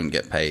guys don't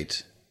get paid.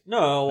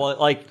 No,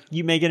 well,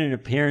 you may get an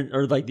appearance,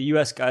 or the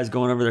U.S. guys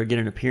going over there get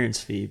an appearance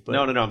fee. But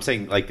No. I'm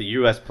saying the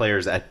U.S.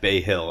 players at Bay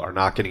Hill are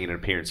not getting an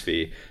appearance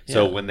fee.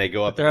 So when they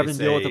go up, they're having to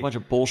deal with a bunch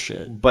of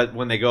bullshit. But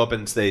when they go up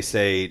and they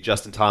say,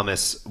 Justin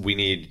Thomas, we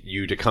need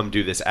you to come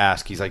do this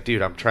ask. He's like,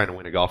 dude, I'm trying to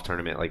win a golf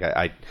tournament.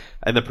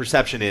 And the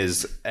perception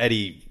is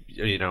Eddie,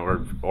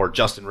 or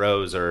Justin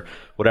Rose or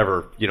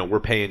whatever. We're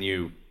paying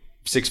you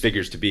six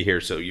figures to be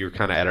here, so you're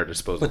kind of at our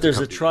disposal. But there's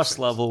a trust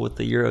level with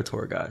the Euro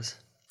Tour guys.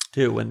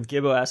 Too, when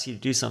Gibbo asks you to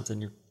do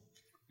something,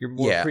 you're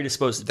more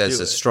predisposed to do it. There's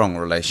a strong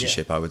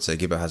relationship, I would say.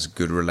 Gibbo has a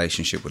good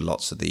relationship with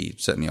lots of the,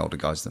 certainly older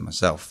guys than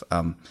myself.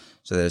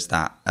 So there's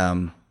that.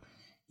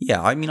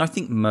 I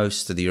think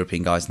most of the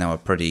European guys now are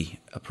pretty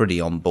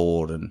on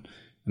board, and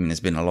there's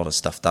been a lot of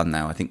stuff done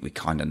now. I think we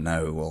kind of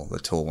know, well, the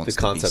tour wants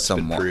to be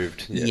somewhat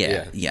proved.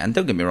 Yeah. And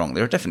don't get me wrong,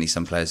 there are definitely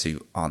some players who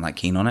aren't that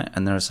keen on it,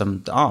 and there are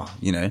some that are.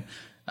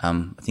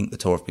 I think the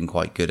tour have been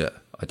quite good at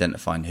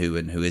identifying who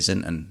and who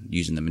isn't and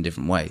using them in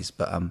different ways.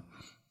 But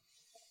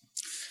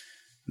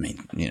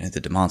the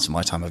demands for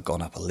my time have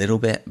gone up a little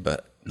bit,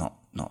 but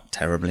not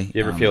terribly.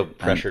 You ever feel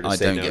pressure to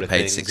say no to I don't get paid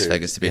things, six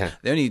figures to be. Yeah.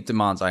 The only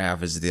demands I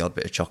have is the odd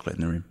bit of chocolate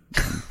in the room.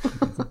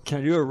 Can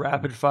I do a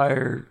rapid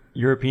fire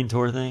European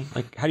Tour thing?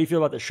 How do you feel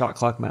about the shot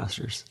clock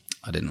Masters?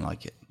 I didn't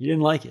like it. You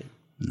didn't like it?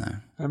 No.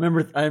 I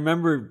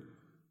remember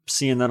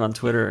seeing that on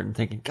Twitter and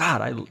thinking,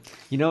 God,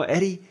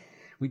 Eddie,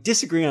 we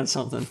disagree on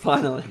something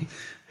finally.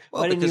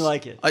 Why didn't you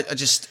like it? I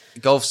just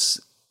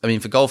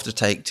for golf to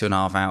take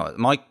 2.5 hours.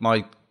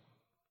 My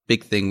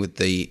big thing with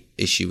the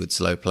issue with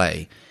slow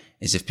play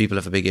is if people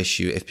have a big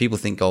issue, if people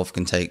think golf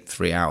can take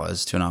 3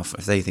 hours, 2.5,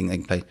 if they think they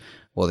can play,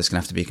 well, there's going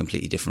to have to be a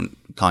completely different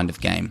kind of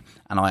game.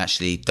 And I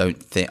actually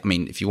don't think, I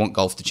mean, if you want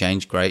golf to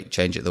change, great,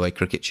 change it the way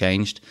cricket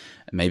changed.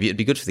 Maybe it'd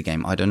be good for the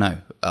game. I don't know.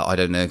 I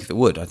don't know if it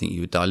would. I think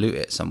you would dilute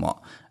it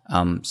somewhat.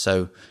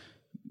 So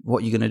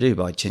what are you going to do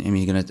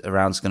a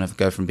round's going to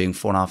go from being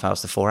 4.5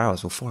 hours to 4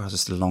 hours. Well, 4 hours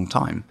is still a long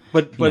time.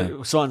 But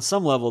so on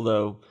some level,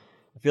 though,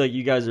 I feel like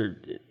you guys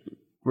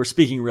we're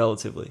speaking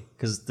relatively,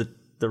 because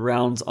the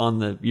rounds on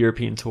the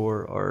European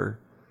Tour are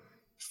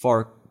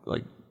far,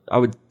 like, I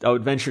would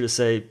venture to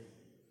say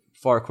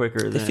far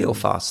quicker. They feel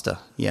faster.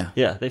 Yeah.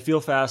 Yeah, they feel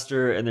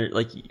faster, and they're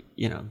like,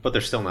 But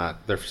they're still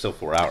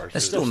 4 hours.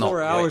 They're still not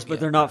 4 hours, but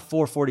they're not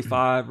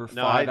 4:45 or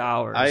 5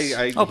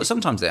 hours. But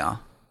sometimes they are.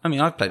 I mean,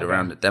 I've played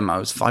around at demo. It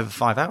was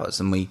 5 hours,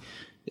 and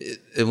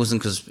it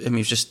wasn't because, I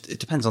mean, it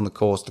depends on the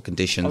course, the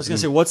conditions. I was going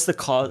to say, what's the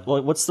cause?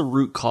 Well, what's the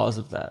root cause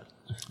of that?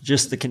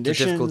 Just the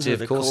conditions, the difficulty of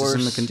the courses course?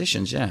 and the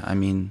conditions. Yeah, I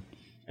mean,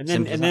 and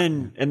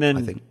then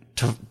I think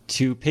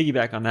to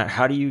piggyback on that,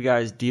 how do you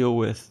guys deal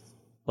with,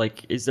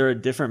 like, is there a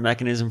different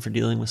mechanism for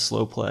dealing with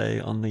slow play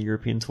on the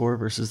European Tour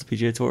versus the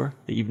PGA Tour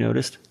that you've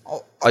noticed?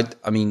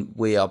 I mean,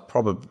 we are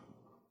probably,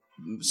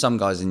 some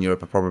guys in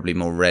Europe are probably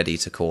more ready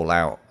to call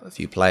out a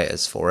few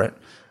players for it.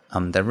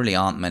 There really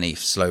aren't many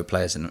slow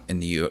players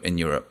in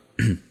Europe,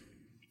 in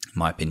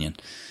my opinion.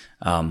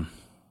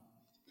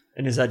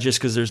 And is that just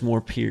because there's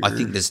more peers? I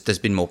think there's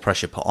been more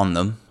pressure put on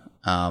them,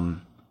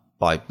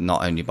 by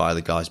not only by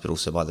the guys but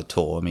also by the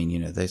tour. I mean,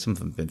 some of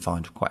them have been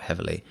fined quite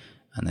heavily,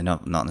 and they're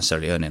not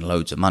necessarily earning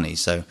loads of money.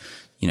 So,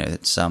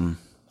 it's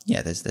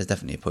there's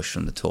definitely a push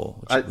from the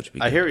tour. Which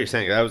I hear what you're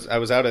saying. I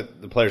was out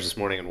at the Players this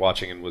morning and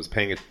watching, and was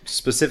paying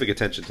specific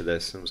attention to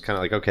this, and was kind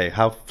of like, okay,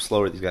 how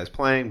slow are these guys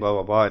playing? Blah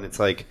blah blah. And it's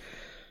like,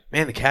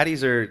 man, the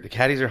caddies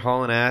are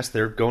hauling ass.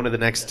 They're going to the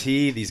next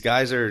tee. These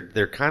guys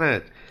they're kind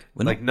of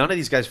like, none of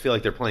these guys feel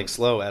like they're playing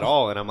slow at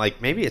all. And I'm like,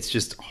 maybe it's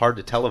just hard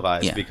to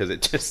televise because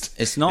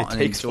it's not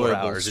an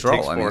enjoyable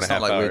stroll. I mean, it's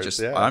not like we're just.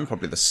 Yeah. I'm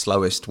probably the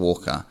slowest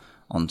walker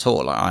on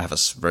tour. Like, I have a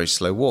very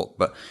slow walk,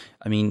 but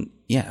I mean,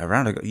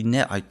 around I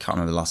can't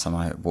remember the last time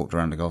I walked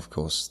around a golf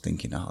course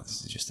thinking, oh,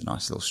 this is just a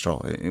nice little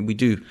stroll. We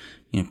do,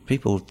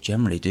 people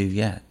generally do,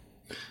 yeah.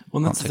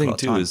 Well, that's the thing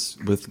too, is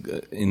with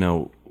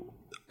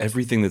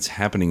everything that's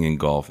happening in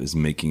golf is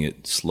making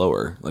it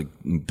slower. Like,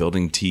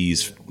 building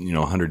tees,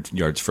 100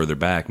 yards further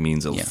back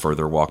means a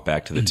further walk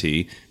back to the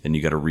tee. Then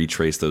you got to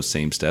retrace those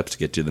same steps to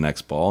get to the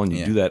next ball, and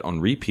you do that on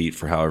repeat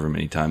for however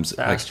many times.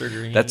 Faster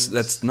greens.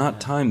 That's not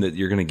time that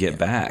you're going to get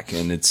back,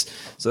 and it's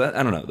so that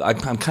I don't know.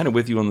 I'm kind of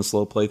with you on the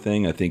slow play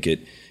thing. I think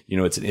it's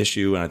an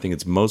issue, and I think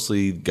it's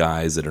mostly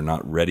guys that are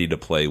not ready to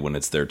play when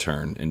it's their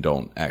turn and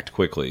don't act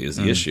quickly is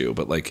the issue.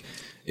 But like,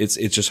 it's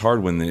just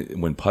hard when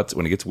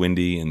it gets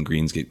windy and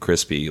greens get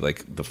crispy.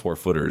 Like, the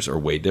 4-footers are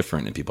way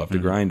different, and people have to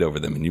grind over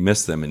them, and you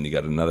miss them, and you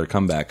got another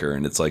comebacker,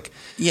 and it's like,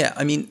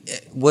 I mean,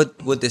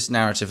 would this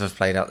narrative have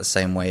played out the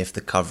same way if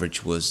the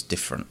coverage was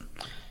different,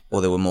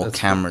 or there were more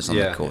cameras on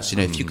the course?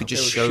 If you could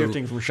just show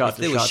shifting from shot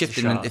to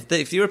shot. If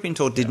the European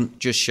Tour didn't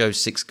just show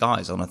 6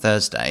 guys on a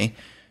Thursday,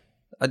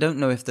 I don't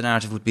know if the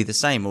narrative would be the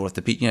same, or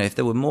if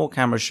there were more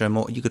cameras showing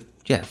more, you could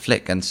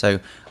flick. And so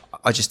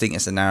I just think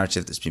it's a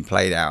narrative that's been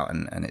played out,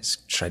 and it's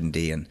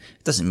trendy, and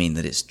it doesn't mean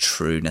that it's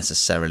true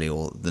necessarily,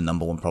 or the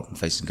number one problem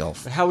facing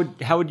golf. How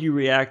would you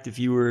react if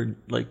you were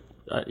like,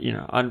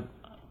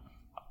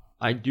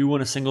 I do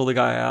want to single the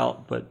guy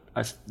out, but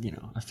I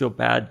feel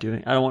bad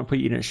doing. I don't want to put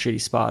you in a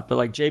shitty spot, but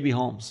like JB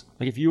Holmes,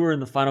 like if you were in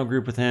the final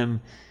group with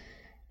him,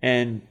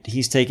 and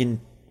he's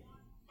taken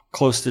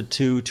close to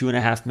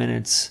 2.5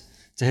 minutes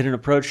to hit an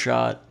approach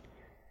shot,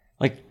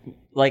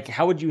 like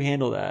how would you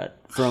handle that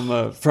from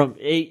a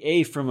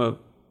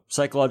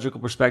psychological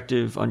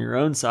perspective on your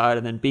own side,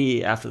 and then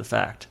B, after the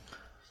fact?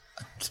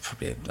 It's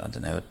probably, I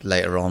don't know,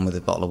 later on with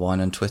a bottle of wine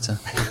on Twitter.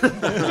 It's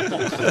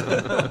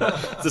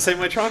the same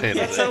way Tron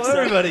handles it. That's how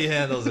everybody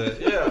handles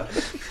it. Yeah.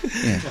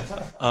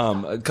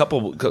 A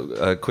couple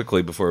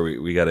quickly before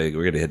we're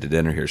gonna head to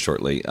dinner here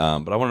shortly.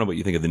 But I want to know what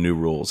you think of the new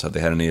rules. Have they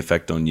had any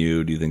effect on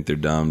you? Do you think they're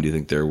dumb? Do you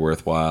think they're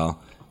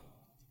worthwhile?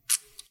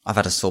 I've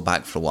had a sore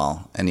back for a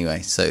while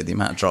anyway, so the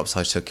amount of drops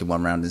I took in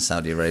one round in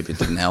Saudi Arabia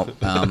didn't help.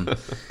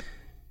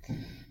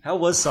 How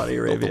was Saudi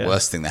Arabia? Not the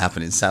worst thing that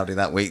happened in Saudi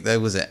that week, though,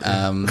 was it?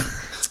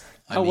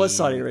 How was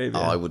Saudi Arabia?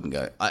 Oh, I wouldn't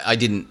go. I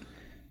didn't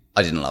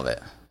love it.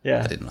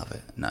 Yeah. I didn't love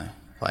it, no.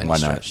 By any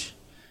stretch.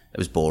 It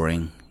was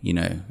boring,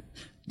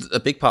 A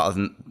big part of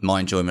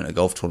my enjoyment of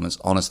golf tournaments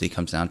honestly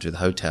comes down to the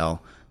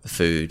hotel, the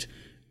food,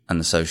 and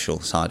the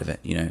social side of it.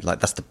 Like,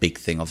 that's the big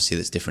thing, obviously,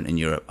 that's different in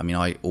Europe. I mean,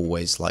 I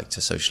always like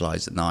to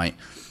socialise at night,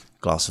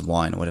 a glass of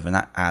wine or whatever, and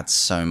that adds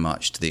so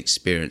much to the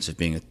experience of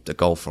being a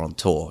golfer on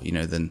tour,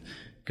 than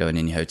going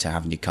in your hotel,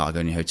 having your car,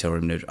 going in your hotel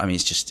room. I mean,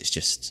 it's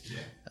just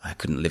I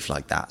couldn't live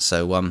like that.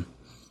 So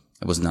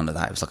it was none of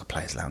that. It was like a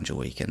players' lounge a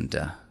week, and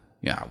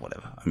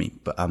whatever. I mean,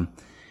 but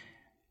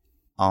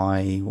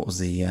what was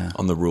the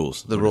on the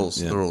rules? The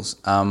rules.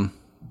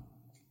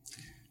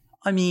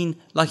 I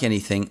mean, like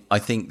anything, I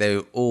think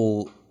they're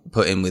all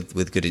put in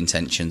with good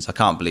intentions. I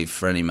can't believe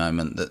for any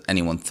moment that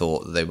anyone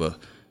thought that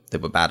they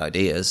were bad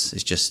ideas.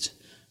 It's just,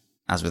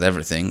 as with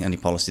everything, any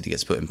policy that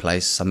gets put in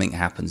place, something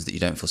happens that you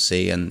don't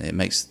foresee, and it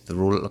makes the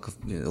rule look,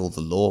 or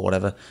the law,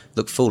 whatever,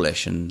 look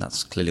foolish, and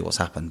that's clearly what's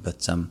happened.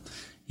 But I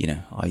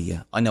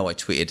know I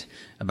tweeted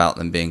about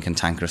them being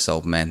cantankerous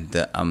old men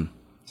that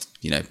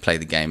play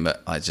the game,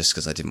 but just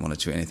because I didn't want to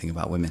tweet anything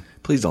about women.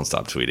 Please don't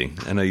stop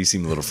tweeting. I know you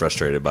seem a little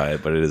frustrated by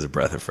it, but it is a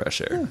breath of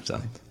fresh air.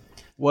 So.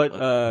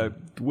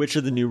 Which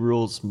of the new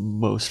rules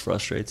most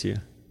frustrates you?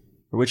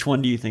 Or which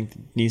one do you think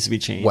needs to be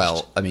changed?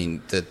 Well, I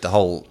mean, the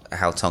whole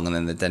Hal Tongan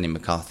and the Denny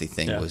McCarthy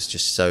thing was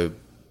just so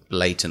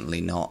blatantly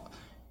not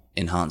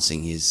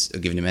enhancing or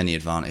giving him any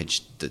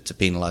advantage. That to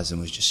penalise him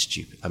was just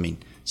stupid. I mean,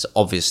 it's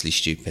obviously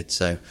stupid.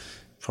 So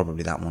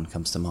probably that one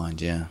comes to mind.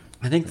 Yeah.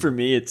 I think for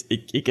me,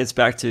 it gets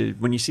back to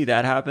when you see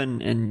that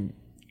happen, and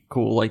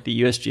cool, like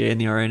the USGA and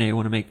the RNA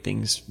want to make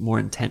things more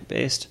intent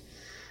based,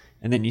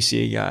 and then you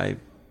see a guy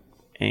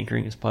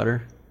anchoring his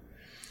putter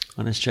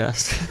on his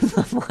chest.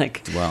 I'm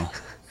like, well.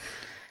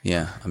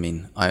 Yeah, I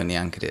mean, I only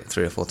anchored it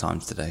 3 or 4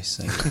 times today,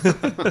 so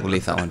we'll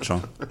leave that one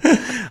strong.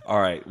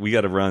 All right, we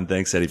got to run.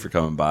 Thanks, Eddie, for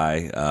coming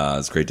by.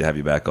 It's great to have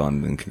you back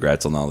on, and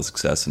congrats on all the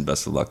success, and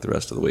best of luck the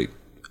rest of the week.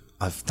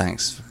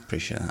 Thanks,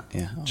 appreciate that.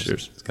 Yeah,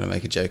 Cheers. I was going to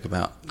make a joke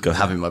about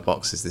having my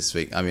boxes this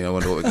week. I mean, I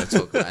wonder what we're going to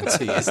talk about in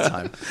 2 years'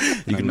 time.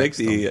 You can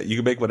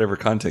make whatever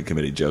content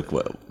committee joke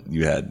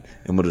you had,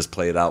 and we'll just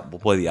play it out. We'll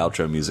play the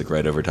outro music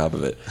right over top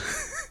of it.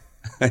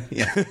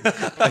 Yeah,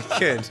 I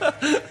could.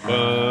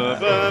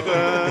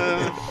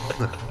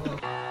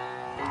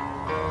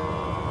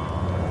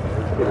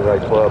 Be the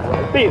right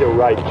club. Be the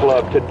right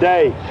club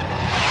today.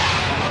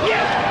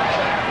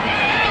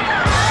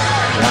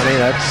 Johnny,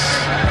 that's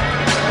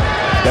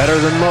better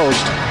than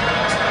most.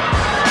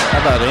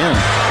 How about in?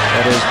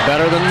 That is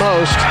better than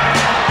most.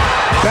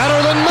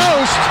 Better than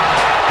most.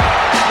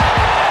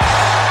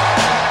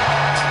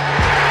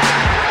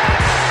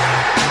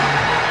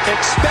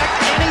 Expect